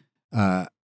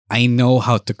 I know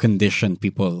how to condition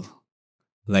people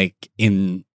like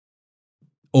in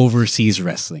overseas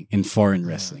wrestling, in foreign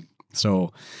wrestling.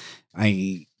 So,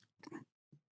 I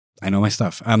know my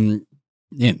stuff.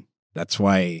 That's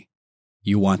why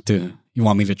you want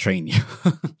me to train you.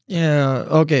 Yeah.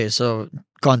 Okay. So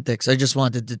context. I just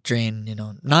wanted to train.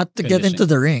 Not to get into Conditioning.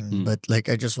 the ring, Mm. but like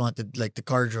I just wanted like the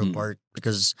cardio Mm. part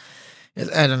because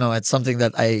I don't know. It's something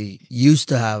that I used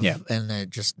to have Yeah. and I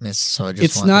just missed. So I just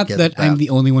It's wanted not to get that it I'm back. the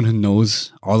only one who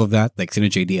knows all of that. Like Sino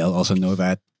JDL also know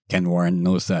that. Ken Warren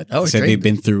knows that. Oh, He said trained. they've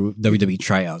been through WWE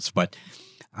tryouts, but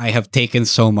I have taken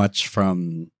so much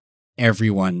from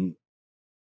everyone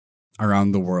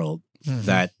around the world Mhm.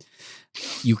 that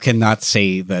you cannot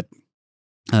say that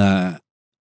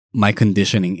my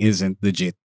conditioning isn't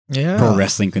legit Yeah. pro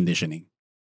wrestling conditioning.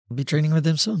 I'll be training with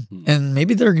him soon. Hmm. And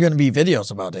maybe there are going to be videos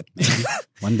about it. Maybe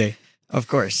one day. Of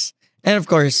course. And of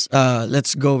course,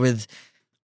 let's go with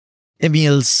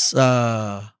Emil's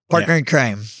partner in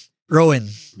crime, Rowan.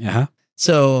 Yeah.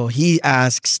 So he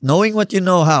asks, knowing what you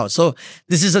know how. So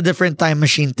this is a different time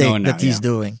machine take No, no, that he's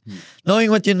yeah. doing. Hmm. Knowing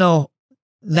what you know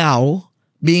now,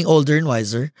 being older and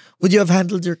wiser, would you have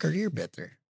handled your career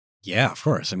better? Yeah, of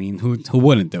course. I mean, who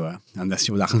wouldn't do it? Unless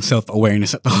wala kang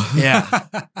self-awareness at all. Yeah.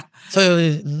 So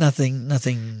nothing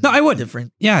No, I would.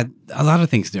 different. Yeah, a lot of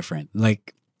things different.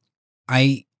 Like,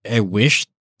 I wished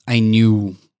I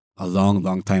knew a long,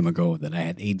 long time ago that I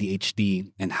had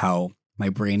ADHD and how my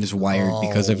brain is wired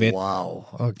because of it. Wow.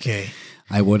 Okay.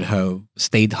 I would have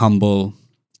stayed humble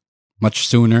much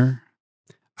sooner.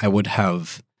 I would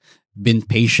have been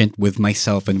patient with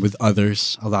myself and with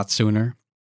others a lot sooner.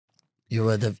 You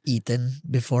would have eaten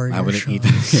before I your would have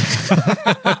shows.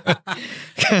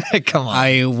 Come on.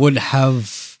 I would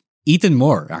have eaten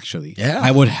more, actually. Yeah.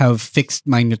 I would have fixed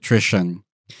my nutrition.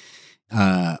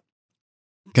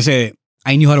 Because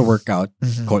I knew how to work out,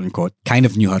 Mhm. quote unquote, kind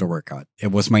of knew how to work out.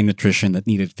 It was my nutrition that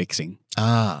needed fixing.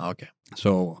 Okay.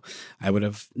 So I would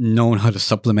have known how to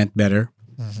supplement better,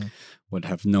 Mhm. would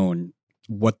have known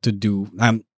what to do.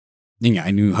 Yeah,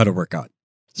 I knew how to work out.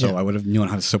 So Yeah. I would have known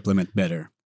how to supplement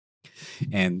better.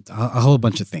 And a whole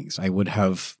bunch of things. I would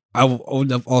have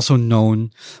also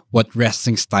known what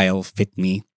wrestling style fit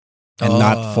me and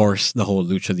not force the whole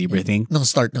lucha libre thing. Nung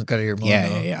start ng career mo. Yeah,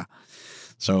 no? yeah, yeah.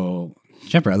 So,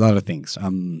 syempre, a lot of things.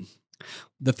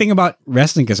 The thing about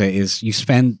wrestling kasi is you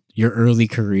spend your early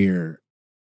career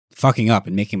fucking up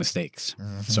and making mistakes.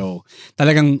 Mhm. So,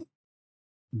 talagang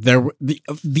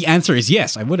the answer is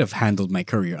yes. I would have handled my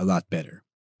career a lot better.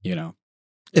 You know.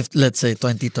 If let's say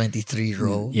 2023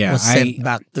 Raw Yeah, was sent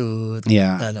back to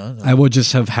Yeah. ano, no? I would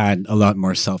just have had a lot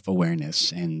more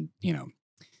self-awareness and,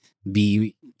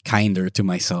 be kinder to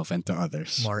myself and to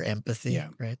others. more empathy,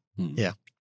 Yeah. right? Mm. Yeah.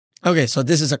 Okay, so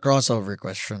this is a crossover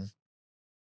question.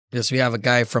 Because we have a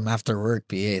guy from After Work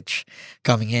PH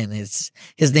coming in. His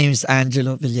name is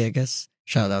Angelo Villegas.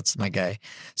 Shout outs to my guy.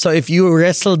 So if you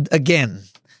wrestled again,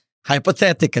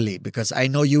 hypothetically, because I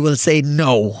know you will say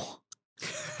no.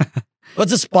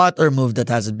 What's a spot or move that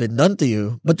hasn't been done to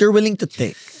you, but you're willing to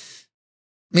take?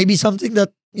 Maybe something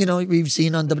that, we've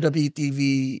seen on WWE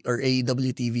TV or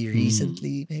AEW TV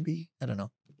recently, maybe. I don't know.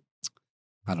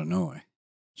 I don't know.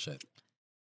 Shit.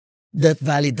 That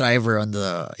Valley driver on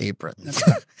the apron.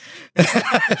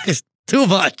 It's too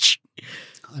much.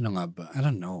 Ano nga ba? I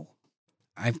don't know.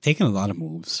 I've taken a lot of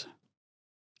moves.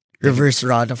 Reverse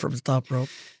Rana from the top rope.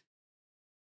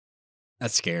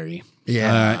 That's scary.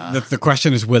 Yeah. The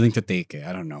question is willing to take it.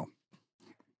 I don't know.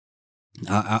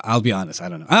 I'll be honest. I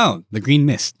don't know. Oh, the green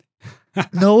mist.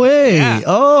 No way. Yeah.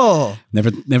 Oh.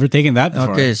 Never taken that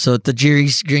before. Okay, so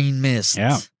Tajiri's green mist.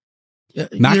 Yeah.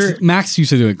 You're- Max used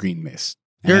to do a green mist.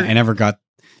 And You're- I never got.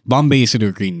 Bombay used to do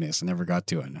a green mist. I never got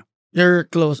to it. You're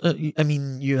close. I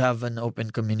mean, you have an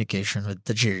open communication with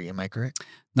Tajiri. Am I correct?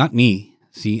 Not me.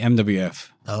 See, MWF.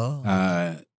 Oh.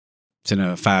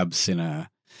 Sina Fabs, Sina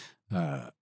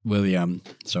William.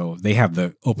 So they have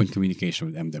the open communication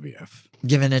with MWF.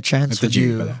 Given a chance, At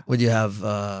Tajiri pala. would you have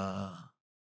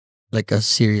like a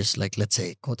serious, like let's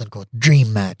say, quote unquote,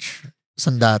 dream match?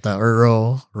 Sandata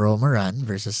or Ro Moran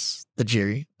versus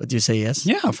Tajiri. Would you say yes?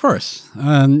 Yeah, of course.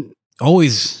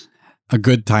 Always a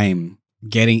good time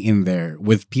getting in there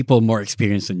with people more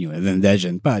experienced than you. And then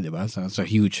legend pa, diba? So it's a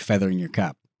huge feather in your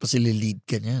cap. Possibly lead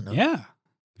ka niya, no? Yeah.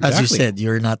 As you exactly. said,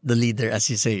 you're not the leader as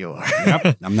you say you are.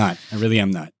 Yep, I'm not. I really am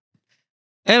not.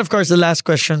 And of course, the last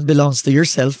question belongs to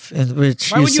yourself, in which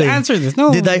Why you would you say, answer this?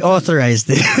 No. did I authorize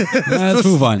this? Let's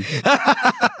move on.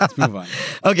 Let's move on.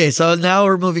 Okay, so now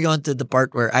we're moving on to the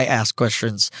part where I ask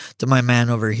questions to my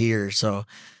man over here. So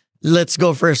let's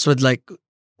go first with like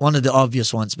one of the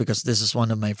obvious ones because this is one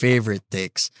of my favorite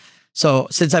takes. So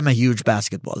since I'm a huge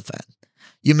basketball fan,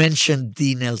 you mentioned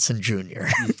D. Nelson Jr.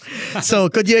 So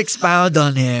could you expound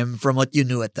on him from what you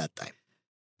knew at that time?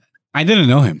 I didn't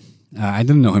know him. I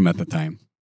didn't know him at the time.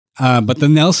 But the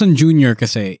Nelson Jr.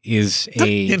 kasi is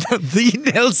You a... know, D.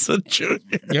 Nelson Jr.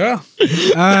 Yeah.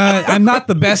 I'm not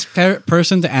the best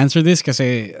person to answer this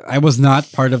kasi I was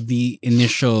not part of the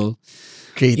initial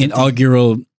Creative.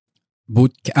 inaugural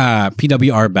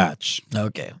PWR batch.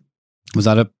 Okay. Was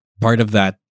not a part of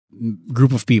that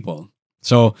group of people.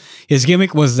 So his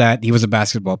gimmick was that he was a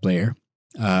basketball player,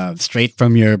 straight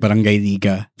from your barangay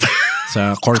liga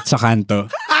sa court sa kanto.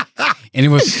 And it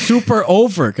was super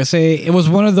over kasi it was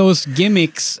one of those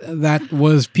gimmicks that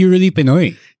was purely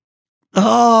Pinoy.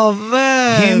 Oh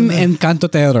man. Him and Canto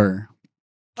Terror.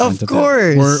 of Canto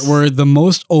course. Terror were the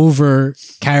most over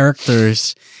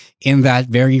characters in that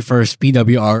very first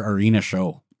PWR arena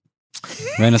show.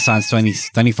 Renaissance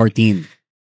 2014.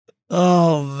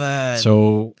 Oh man.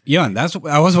 So yeah, that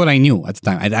was what I knew at the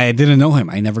time. I didn't know him.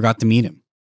 I never got to meet him.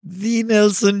 V.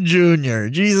 Nelson Jr.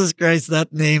 Jesus Christ,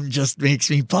 that name just makes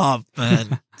me pop,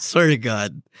 man. Swear to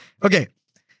God. Okay.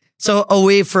 So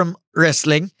away from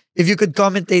wrestling, if you could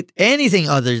commentate anything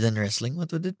other than wrestling,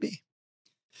 what would it be?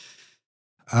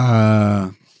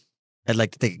 Uh I'd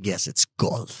like to take a guess. It's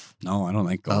golf. no, I don't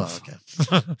like golf.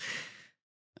 Oh, okay.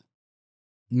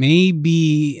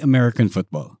 Maybe American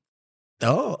football.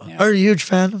 Oh, Yeah. are you a huge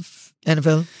fan of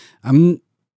NFL? I'm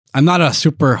not a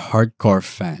super hardcore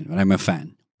fan, but I'm a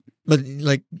fan. But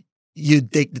like, you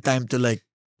take the time to like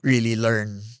really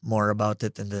learn more about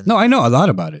it, and then No, I know a lot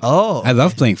about it. Oh, I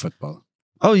love playing football.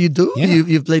 Oh, you do? Yeah.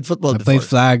 You've played football I before. played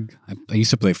flag. I used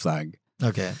to play flag.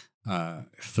 Okay,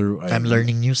 I'm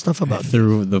learning new stuff I about it.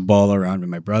 threw the ball around with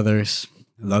my brothers.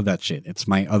 I love that shit. It's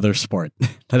my other sport.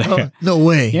 that I- Oh, no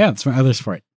way. yeah, it's my other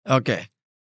sport. Okay.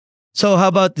 So how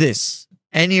about this?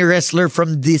 Any wrestler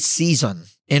from this season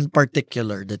in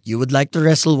particular that you would like to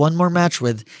wrestle one more match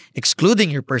with, excluding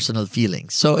your personal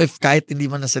feelings? So if kahit hindi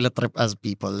mo na sila trip as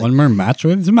people, like, One more match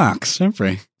with Max,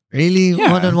 siyempre. really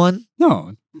Yeah. one-on-one?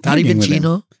 No, Not tagging even with him.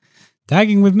 Chino?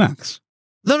 Tagging with Max.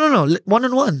 No.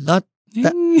 One-on-one. Not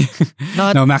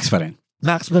Not- no, Max pa rin.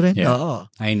 Max ba rin? Yeah. Oo.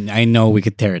 I know we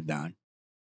could tear it down.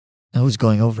 Who's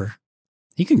going over?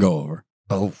 He can go over.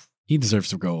 Oh. He deserves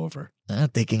to go over.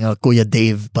 Taking a Kuya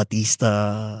Dave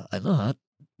Batista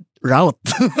route.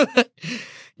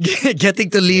 Getting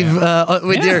to leave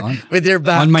with Yeah, your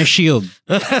back. on my shield.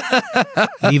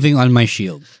 Leaving on my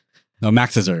shield. No,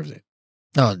 Max deserves it.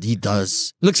 Oh, he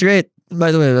does. Looks great.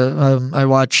 By the way, I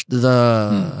watched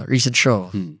the recent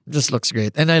show. Hmm. Just looks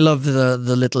great, and I love the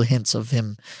little hints of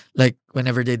him. Like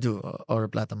whenever they do Oro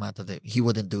Plata Mata, he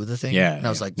wouldn't do the thing. Yeah, and I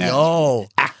was yeah. like, Yeah. yo,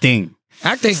 Acting.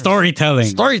 acting, Storytelling.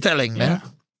 storytelling, man.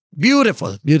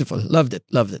 Beautiful. Loved it.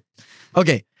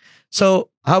 Okay, so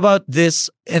how about this?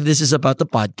 And this is about the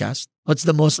podcast. What's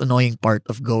the most annoying part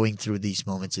of going through these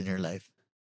moments in your life?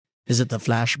 Is it the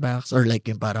flashbacks or like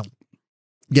yung parang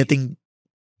getting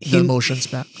the emotions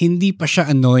back? Hindi pa siya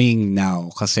annoying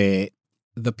now kasi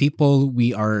the people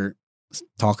we are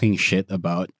talking shit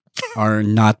about are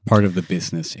not part of the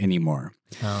business anymore.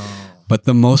 Oh. But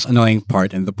the most annoying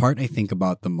part, and the part I think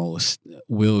about the most,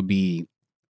 will be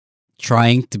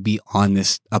trying to be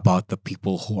honest about the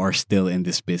people who are still in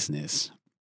this business.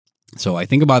 So I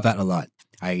think about that a lot.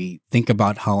 I think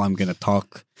about how I'm going to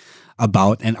talk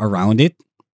about and around it.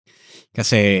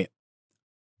 Kasi,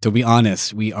 to be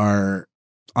honest, we are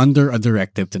under a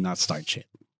directive to not start shit.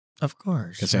 Of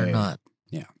course. Kasi- Or not.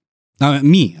 Now,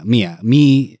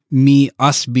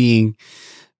 us being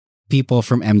people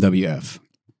from MWF.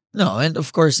 No, and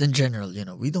of course, in general,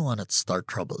 we don't want to start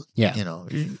trouble. Yeah.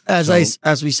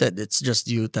 As we said, it's just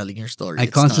you telling your story. I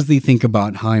It's not- constantly think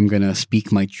about how I'm gonna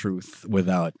speak my truth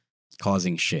without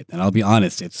causing shit. And I'll be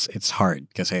honest, it's hard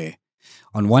because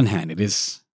on one hand, it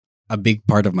is a big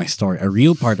part of my story, a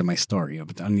real part of my story.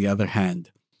 But on the other hand,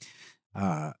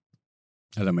 alam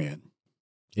mo yun,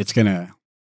 it's gonna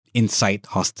incite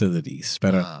hostilities.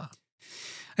 But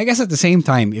I guess at the same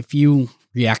time, if you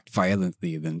react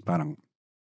violently, then parang,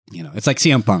 it's like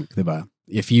CM Punk, diba?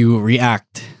 If you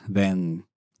react, then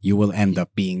you will end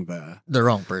up being the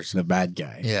wrong person. the bad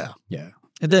guy. Yeah. Yeah.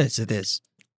 It is.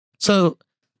 So,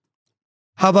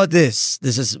 how about this?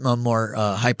 This is a more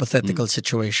hypothetical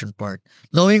situation part.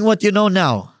 Knowing what you know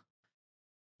now,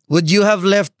 would you have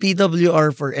left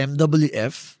PWR for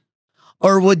MWF?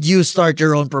 Or would you start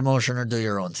your own promotion or do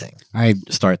your own thing?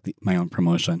 I'd start my own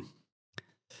promotion.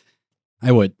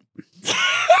 I would.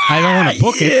 I don't want to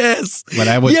book it, Yes. but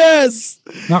I would. Yes.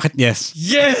 Bakit yes?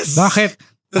 Yes. Bakit?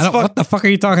 What the fuck are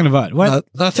you talking about? What?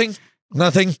 Nothing.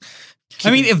 I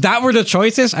mean, if that were the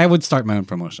choices, I would start my own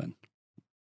promotion.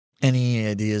 Any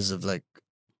ideas of like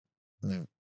the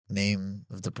name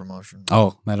of the promotion?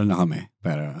 Oh, meron na kami.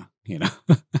 Pero,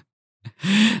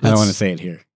 I don't want to say it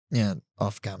here. Yeah,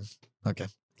 off cam. Okay.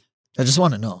 I just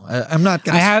want to know. I'm not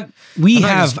gonna. We I'm not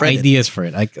gonna have spread it. ideas for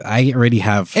it. Like, I already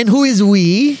have. And who is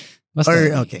we?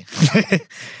 Basta. Okay.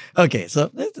 Okay.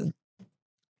 So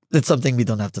that's something we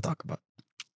don't have to talk about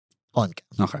on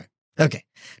cam. Okay. Okay.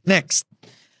 Next.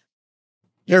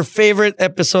 Your favorite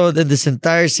episode in this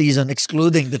entire season,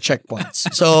 excluding the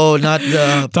checkpoints. So not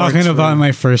the Talking parts about where-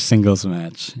 my first singles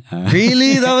match.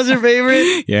 Really? That was your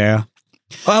favorite? Yeah.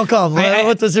 How come?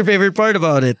 What was your favorite part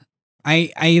about it?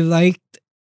 I liked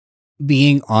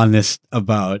being honest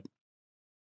about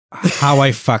how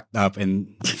I fucked up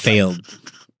and failed.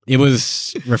 It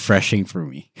was refreshing for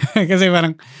me. Kasi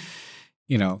parang,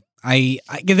 you know,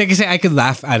 kasi I could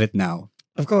laugh at it now.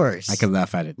 Of course. I could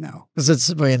laugh at it now. Because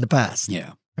it's way in the past.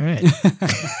 Yeah. All right.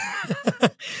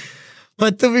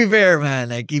 But to be fair,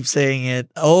 man, I keep saying it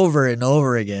over and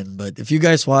over again. But if you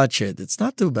guys watch it, it's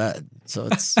not too bad. So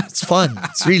it's fun.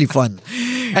 It's really fun.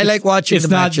 I like watching It's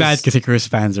the not matches. bad because Chris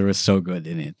Panzer was so good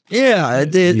in it. Yeah, I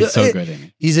did. He's so good in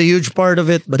it. He's a huge part of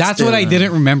it. But That's still, what I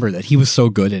didn't remember, that he was so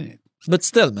good in it. But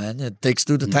still, man, it takes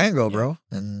two to tango, bro.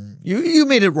 And you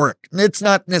made it work. It's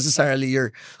not necessarily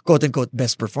your quote unquote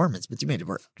best performance, but you made it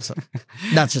work. So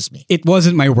that's just me. It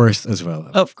wasn't my worst as well.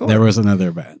 Of course. There was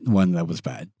another bad one that was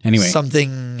bad. Anyway,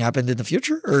 Something happened in the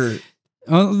future, or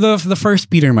the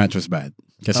first Peter match was bad.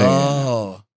 Kasi,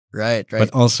 right. But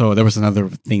also there was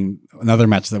another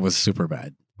match that was super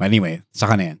bad. But anyway,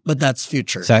 saka na yan. But that's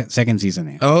future. Second season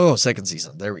na yan. Oh, second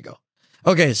season. There we go.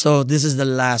 Okay, so this is the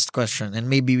last question, and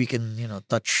maybe we can,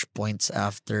 touch points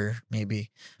after,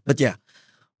 maybe. But yeah,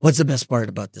 what's the best part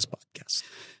about this podcast?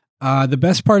 The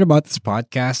best part about this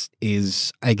podcast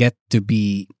is I get to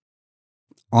be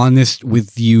honest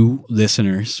with you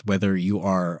listeners, whether you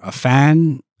are a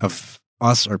fan of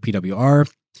us or PWR,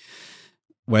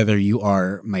 whether you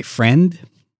are my friend,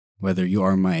 whether you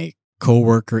are my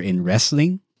coworker in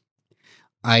wrestling.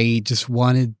 I just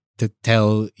wanted to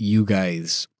tell you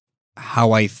guys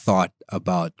how I thought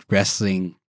about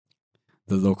wrestling,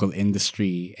 the local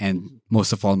industry, and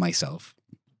most of all myself.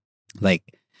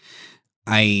 Like,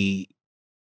 sometimes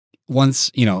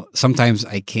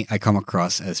I come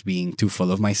across as being too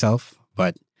full of myself,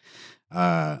 but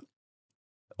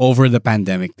over the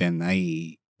pandemic, then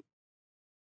I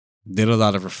did a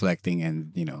lot of reflecting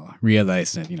and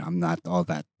realized that I'm not all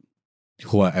that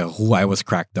who I was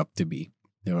cracked up to be.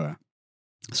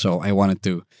 So I wanted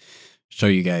to show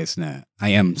you guys that I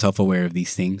am self-aware of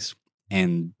these things,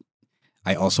 and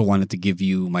I also wanted to give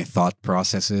you my thought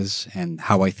processes and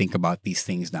how I think about these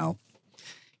things now.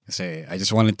 Kasi I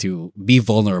just wanted to be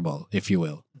vulnerable, if you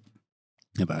will.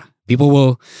 Diba? People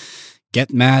will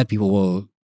get mad. People will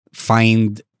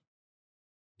find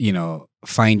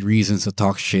reasons to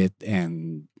talk shit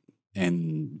and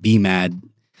be mad.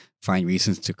 Find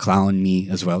reasons to clown me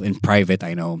as well in private.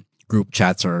 I know group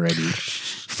chats are already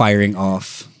firing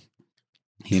off,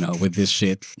 with this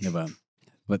shit. Diba?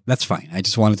 But that's fine. I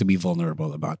just wanted to be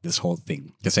vulnerable about this whole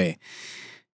thing. Kasi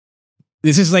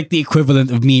this is like the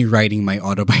equivalent of me writing my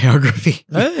autobiography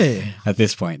at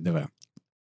this point. Diba?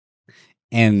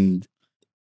 And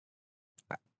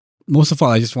most of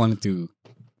all, I just wanted to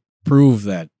prove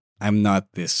that I'm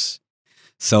not this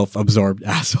self-absorbed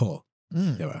asshole.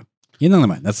 Diba? Yun lang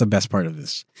naman. That's the best part of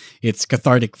this. It's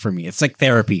cathartic for me. It's like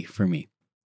therapy for me.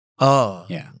 Oh.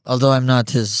 Yeah. Although I'm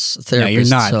not his therapist. Yeah, you're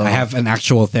not. So, I have an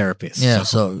actual therapist. yeah,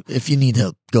 so if you need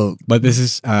help, go. But this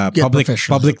is public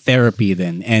professional. therapy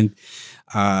then. And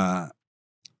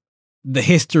the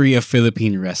history of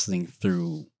Philippine wrestling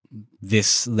through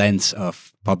this lens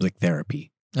of public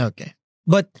therapy. Okay.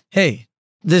 But hey,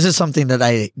 this is something that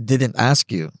I didn't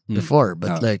ask you before.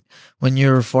 But like, when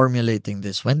you're formulating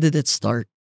this, when did it start?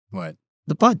 What?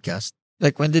 The podcast.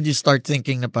 Like, when did you start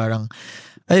thinking na parang,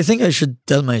 I think I should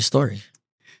tell my story?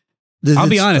 I'll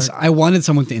be honest. I wanted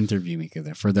someone to interview me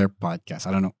for their podcast.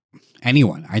 I don't know.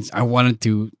 Anyone. I wanted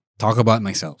to talk about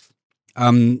myself.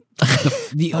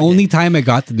 The only time I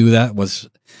got to do that was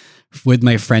with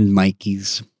my friend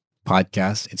Mikey's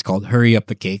podcast. It's called Hurry Up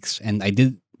the Cakes. And I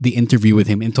did the interview with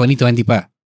him in 2020 pa.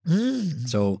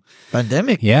 So,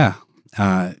 pandemic. Yeah.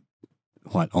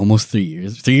 Almost 3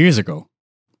 years? 3 years ago.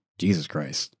 Jesus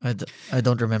Christ. I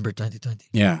don't remember 2020.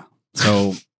 Yeah.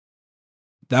 So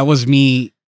that was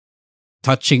me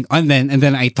touching and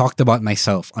then I talked about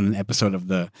myself on an episode of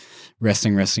the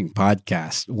Wrestling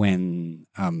podcast when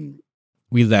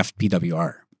we left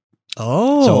PWR.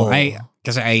 Oh. So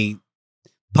because I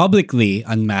publicly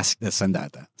unmasked the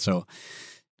Sandata. So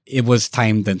it was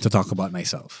time then to talk about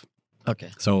myself.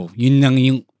 Okay. So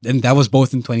and that was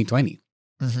both in 2020.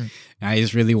 Mm-hmm. I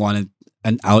just really wanted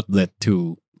an outlet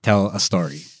to tell a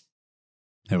story.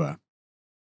 Diba?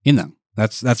 Yun lang.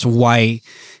 That's why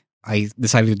I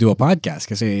decided to do a podcast,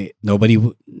 kasi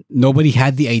nobody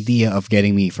had the idea of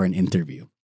getting me for an interview.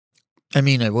 I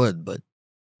mean, I would, but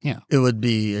yeah, it would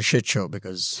be a shit show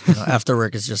because after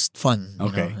work it's just fun.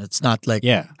 Okay. It's not like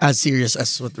as serious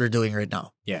as what we're doing right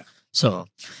now. Yeah. So,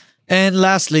 and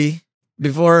lastly,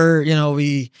 before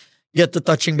we get to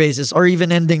touching bases or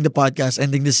even ending the podcast,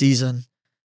 ending the season,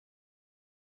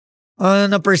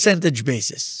 on a percentage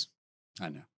basis, I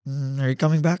know. Are you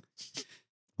coming back?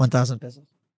 1,000 pesos.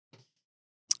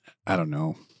 I don't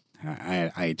know.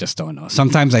 I just don't know.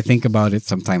 Sometimes I think about it,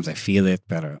 sometimes I feel it,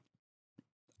 but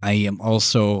I am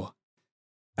also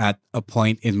at a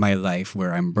point in my life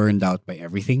where I'm burned out by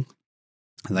everything.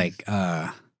 Like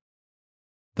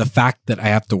the fact that I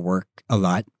have to work a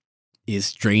lot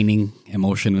is draining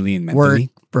emotionally and mentally.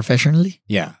 Work professionally?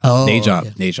 Yeah. Oh, day job.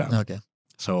 okay. Day job. Okay.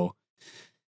 So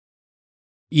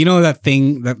you know that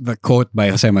thing, that the quote by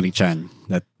Jose Marichan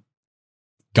that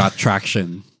got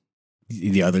traction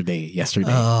the other day,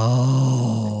 yesterday.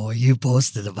 Oh, you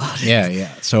posted about it. Yeah.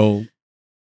 So,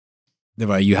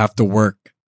 diba, you have to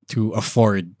work to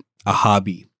afford a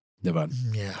hobby. Diba?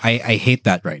 Yeah. I hate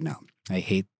that right now. I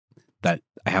hate that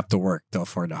I have to work to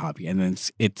afford a hobby. And then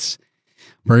it's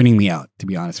burning me out, to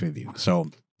be honest with you. So,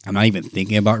 I'm not even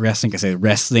thinking about wrestling because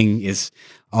wrestling is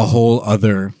a whole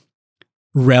other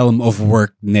realm of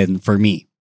work then for me.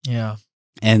 Yeah.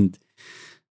 And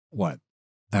what?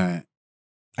 I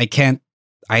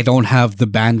don't have the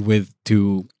bandwidth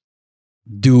to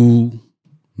do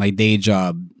my day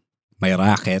job, my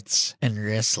rackets, And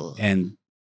wrestle. and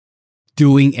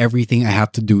doing everything I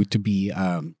have to do to be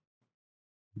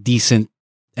decent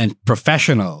and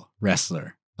professional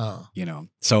wrestler, Oh. you know.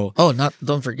 So,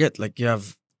 Don't forget, like you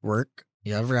have work,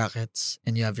 you have rackets,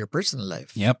 and you have your personal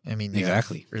life. Yep, I mean, you have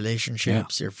exactly.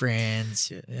 relationships, your friends,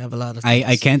 you have a lot of I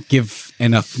things. can't give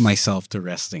enough myself to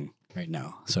wrestling right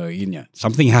now. So, you know,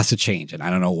 something has to change, and I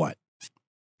don't know what.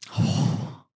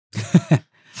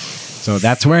 So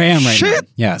that's where I am right now. Shit.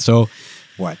 Yeah. So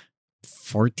what?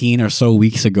 14 or so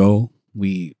weeks ago,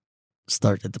 we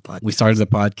Started the podcast. started the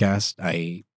podcast.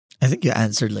 I think you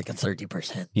answered like a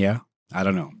 30%. I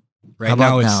don't know. Right How about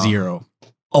now it's now? 0.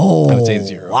 Oh, I would say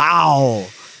 0. Wow.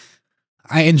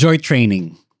 I enjoy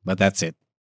training, but that's it.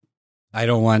 I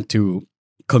don't want to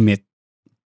commit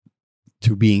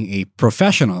to being a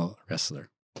professional wrestler.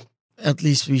 At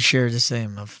least we share the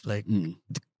same of like Mm,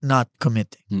 not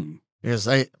committing. mm, Because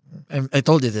I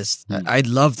told you this. Mm. I'd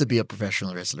love to be a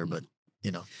professional wrestler, but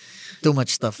you know, too much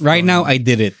stuff. Right going now, on. I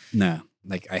did it.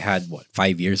 Like I had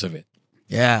 5 years of it.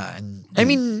 Yeah, and I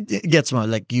mean, it gets more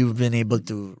like you've been able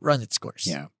to run its course.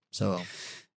 Yeah. So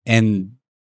And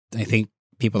I think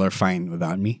people are fine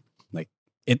without me. Like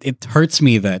it hurts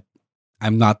me that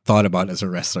I'm not thought about as a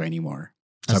wrestler anymore.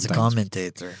 as a sometimes.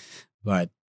 commentator, But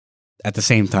at the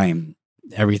same time,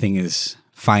 everything is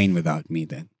fine without me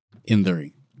then in the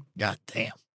ring. god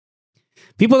damn.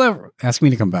 People have asked me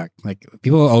to come back. Like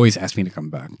people always ask me to come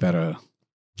back, but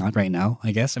not right now,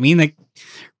 I guess. I mean, like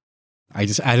I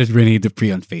just added Rene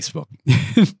Dupree on Facebook.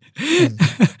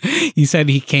 He said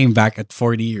he came back at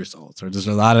 40 years old. So there's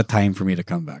a lot of time for me to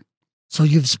come back. So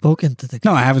you've spoken to the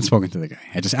No, I haven't spoken to the guy.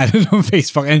 I just added him on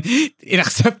Facebook and it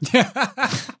accept.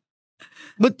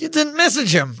 but you didn't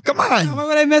message him. Come on. Why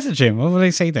would I message him? What would I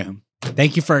say to him?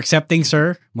 Thank you for accepting,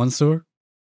 sir, Monsieur.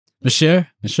 Monsieur.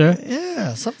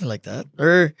 Yeah, something like that.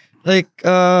 Or like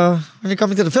when you're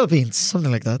coming to the Philippines,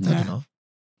 something like that. I Nah. don't know.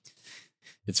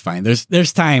 It's fine.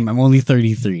 There's time. I'm only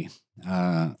 33.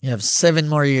 You have 7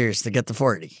 more years to get to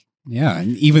 40. Yeah,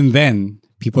 and even then,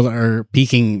 people are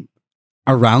peaking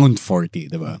around 40,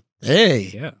 diba?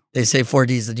 Hey, Yeah. they say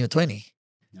 40 is the new 20.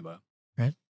 Diba?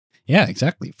 Right? Yeah,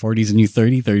 exactly. 40 is a new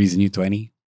 30, 30 is a new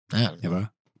 20. I don't know. Diba?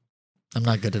 I'm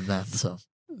not good at math, so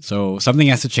So something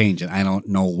has to change, and I don't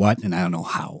know what, and I don't know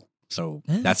how. So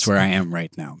Yeah, that's it's where I fine. am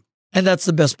right now. and that's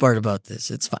the best part about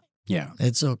this. It's fine. Yeah.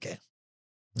 It's okay.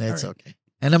 It's All okay.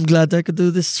 And I'm glad I could do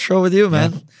this show with you,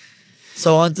 man.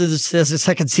 So on to the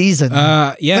second season.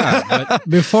 Yeah. But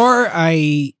before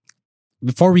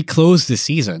we close this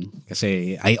season, because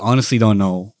I honestly don't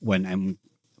know when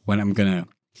I'm gonna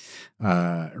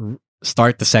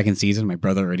start the second season. My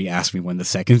brother already asked me when the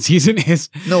second season is.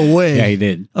 No way. Yeah, he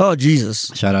did. Oh,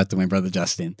 Jesus. Shout out to my brother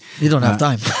Justin. You don't have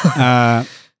time.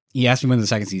 He asked me when the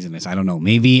second season is. I don't know.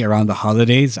 Maybe around the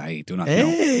holidays. I do not know.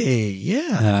 Hey,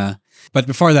 yeah. But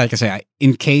before that,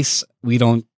 in case we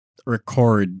don't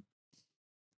record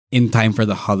in time for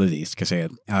the holidays, because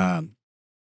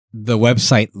the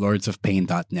website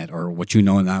lordsofpain.net, or what you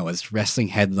know now as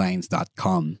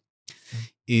wrestlingheadlines.com,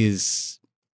 is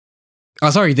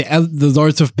the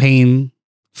Lords of Pain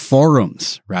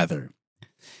forums rather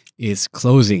is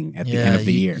closing at the end of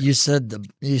the year. You said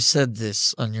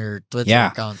this on your Twitter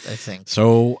Yeah. account, I think.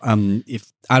 So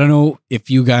if I don't know if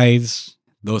you guys,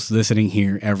 those listening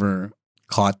here, ever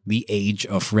caught the age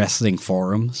of wrestling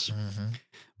forums, Mhm.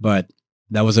 but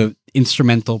that was an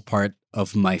instrumental part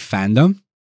of my fandom.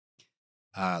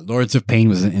 Lords of Pain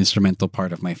was an instrumental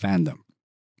part of my fandom.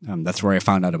 That's where I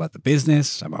found out about the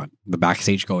business, about the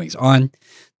backstage goings on.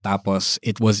 Tapos,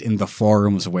 it was in the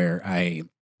forums where I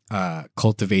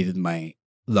cultivated my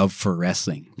love for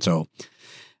wrestling. So,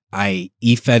 I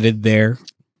e-fedded there.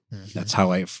 Mhm. That's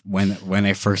how when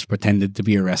I first pretended to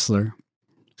be a wrestler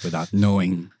without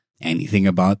knowing anything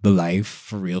about the life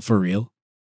for real.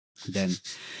 Then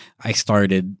I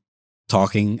started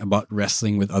talking about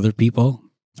wrestling with other people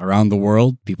around the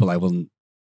world, people I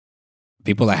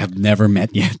have never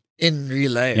met yet. In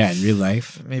real life. Yeah, in real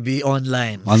life. Maybe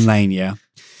online. Online, yeah.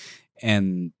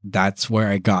 And that's where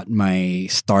I got my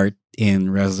start in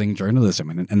wrestling journalism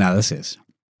and analysis.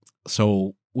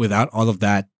 So without all of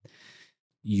that,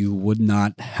 you would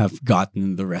not have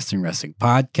gotten the Wrestling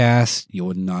podcast. You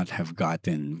would not have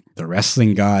gotten the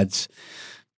Wrestling Gods.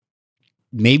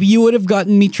 Maybe you would have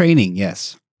gotten me training,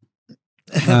 yes.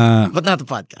 But not the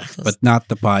podcast. But not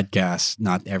the podcast,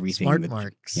 not everything. Smart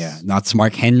Marks. Yeah, not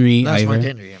Smart Henry Not either. Smart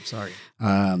Henry, I'm sorry.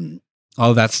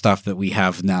 All that stuff that we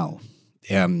have now.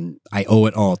 I owe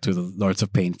it all to the Lords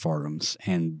of Pain forums.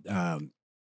 And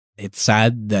it's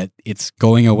sad that it's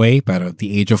going away, but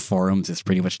the age of forums is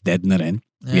pretty much dead na rin.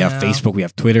 We have Yeah. Facebook, we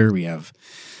have Twitter, we have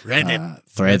Reddit.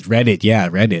 Reddit. Yeah,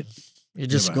 Reddit. You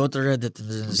just Diba? go to Reddit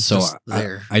and it's So just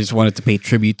there. I just wanted to pay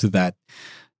tribute to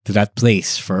that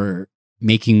place for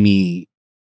making me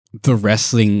the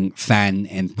wrestling fan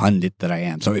and pundit that I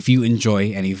am. So if you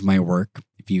enjoy any of my work,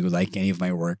 if you like any of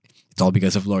my work, it's all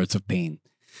because of Lords of Pain.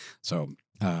 So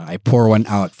I pour one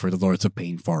out for the Lords of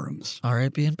Pain forums.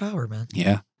 R.I.P. in power, man.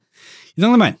 Yeah.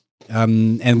 Yun lang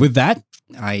naman. And with that,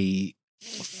 I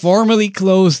formally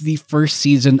close the first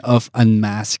season of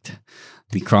Unmasked,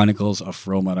 the Chronicles of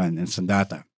Romaran and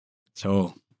Sandata.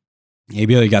 So,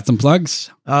 maybe you got some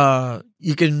plugs?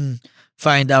 You can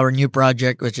find our new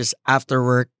project, which is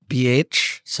Afterwork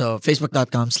PH. So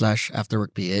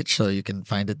facebook.com/afterworkph. So you can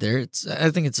find it there. I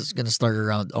think it's going to start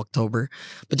around October.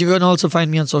 But you can also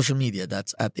find me on social media.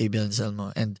 That's at Abel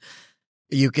Anselmo. And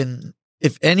you can,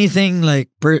 if anything like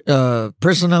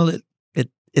personal,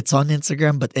 it's on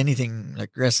Instagram, but anything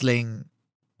like wrestling,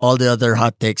 all the other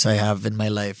hot takes I have in my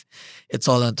life, it's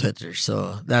all on Twitter.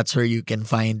 So that's where you can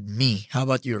find me. How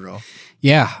about you, Ro?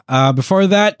 Yeah. Before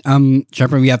that,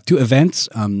 Shepard, we have two events.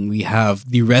 We have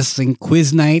the Wrestling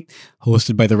Quiz Night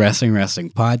hosted by the Wrestling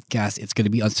Podcast. It's going to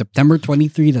be on September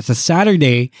 23. That's a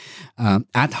Saturday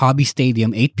at Hobby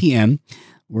Stadium, 8 p.m.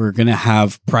 We're going to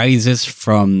have prizes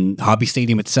from Hobby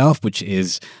Stadium itself, which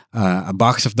is a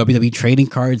box of WWE trading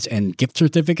cards and gift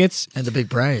certificates. And the big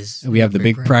prize. We have the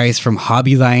big prize from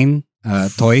Hobbyline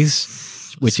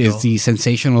Toys, which is the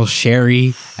sensational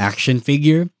Sherry action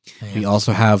figure. Yeah. We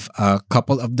also have a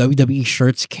couple of WWE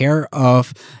shirts care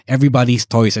of Everybody's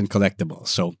Toys and Collectibles.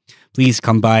 So please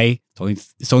come by.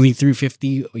 It's only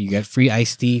 $3.50. You get free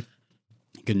iced tea.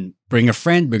 You can bring a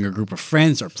friend, bring a group of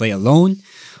friends, or play alone.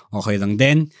 Okay lang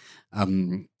din.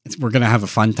 We're gonna have a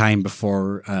fun time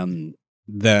before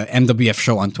the MWF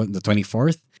show on the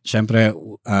 24th. Syempre,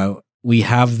 we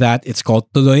have that. It's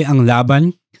called Tuloy ang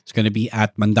Laban. It's gonna be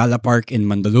at Mandala Park in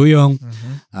Mandaluyong,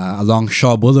 along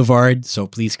Shaw Boulevard. So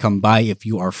please come by if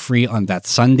you are free on that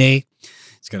Sunday.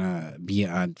 It's gonna be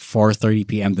at 4:30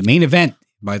 p.m. The main event,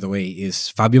 by the way, is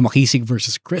Fabio Makisig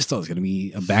versus Crystal. It's gonna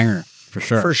be a banger for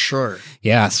sure. For sure.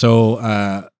 Yeah,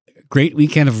 so great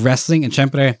weekend of wrestling. And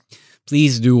syempre,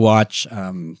 please do watch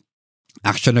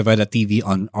Action Nevada TV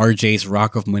on RJ's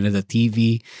Rock of Manila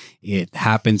TV. It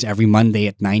happens every Monday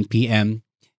at 9 p.m.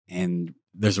 And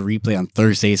there's a replay on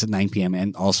Thursdays at 9 p.m.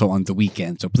 and also on the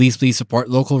weekend. So please support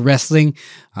local wrestling.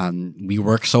 We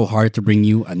work so hard to bring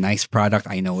you a nice product.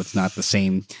 I know it's not the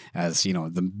same as,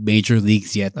 the major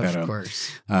leagues yet. Of course.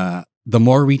 The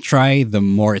more we try, the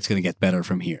more it's going to get better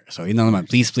from here. So,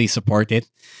 please support it.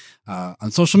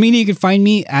 On social media, you can find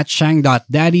me at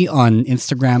shang.daddy on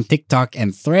Instagram, TikTok,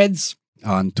 and Threads.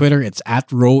 On Twitter, it's at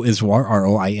Roiswar,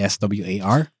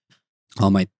 ROISWAR.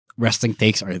 All my wrestling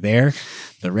takes are there.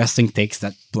 The wrestling takes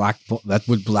that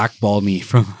would blackball me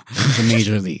from the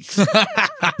major leagues.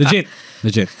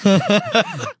 Legit.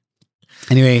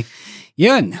 Anyway,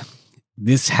 yun.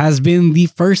 This has been the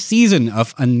first season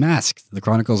of Unmasked, the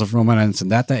Chronicles of Roman and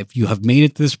Sandata. If you have made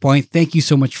it to this point, thank you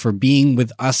so much for being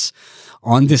with us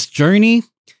on this journey.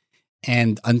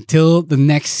 And until the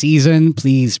next season,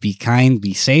 please be kind,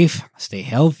 be safe, stay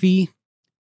healthy.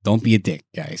 Don't be a dick,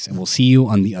 guys. And we'll see you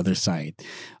on the other side.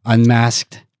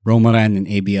 Unmasked, Romaran, and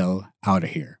ABL out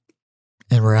of here.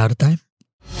 And we're out of time.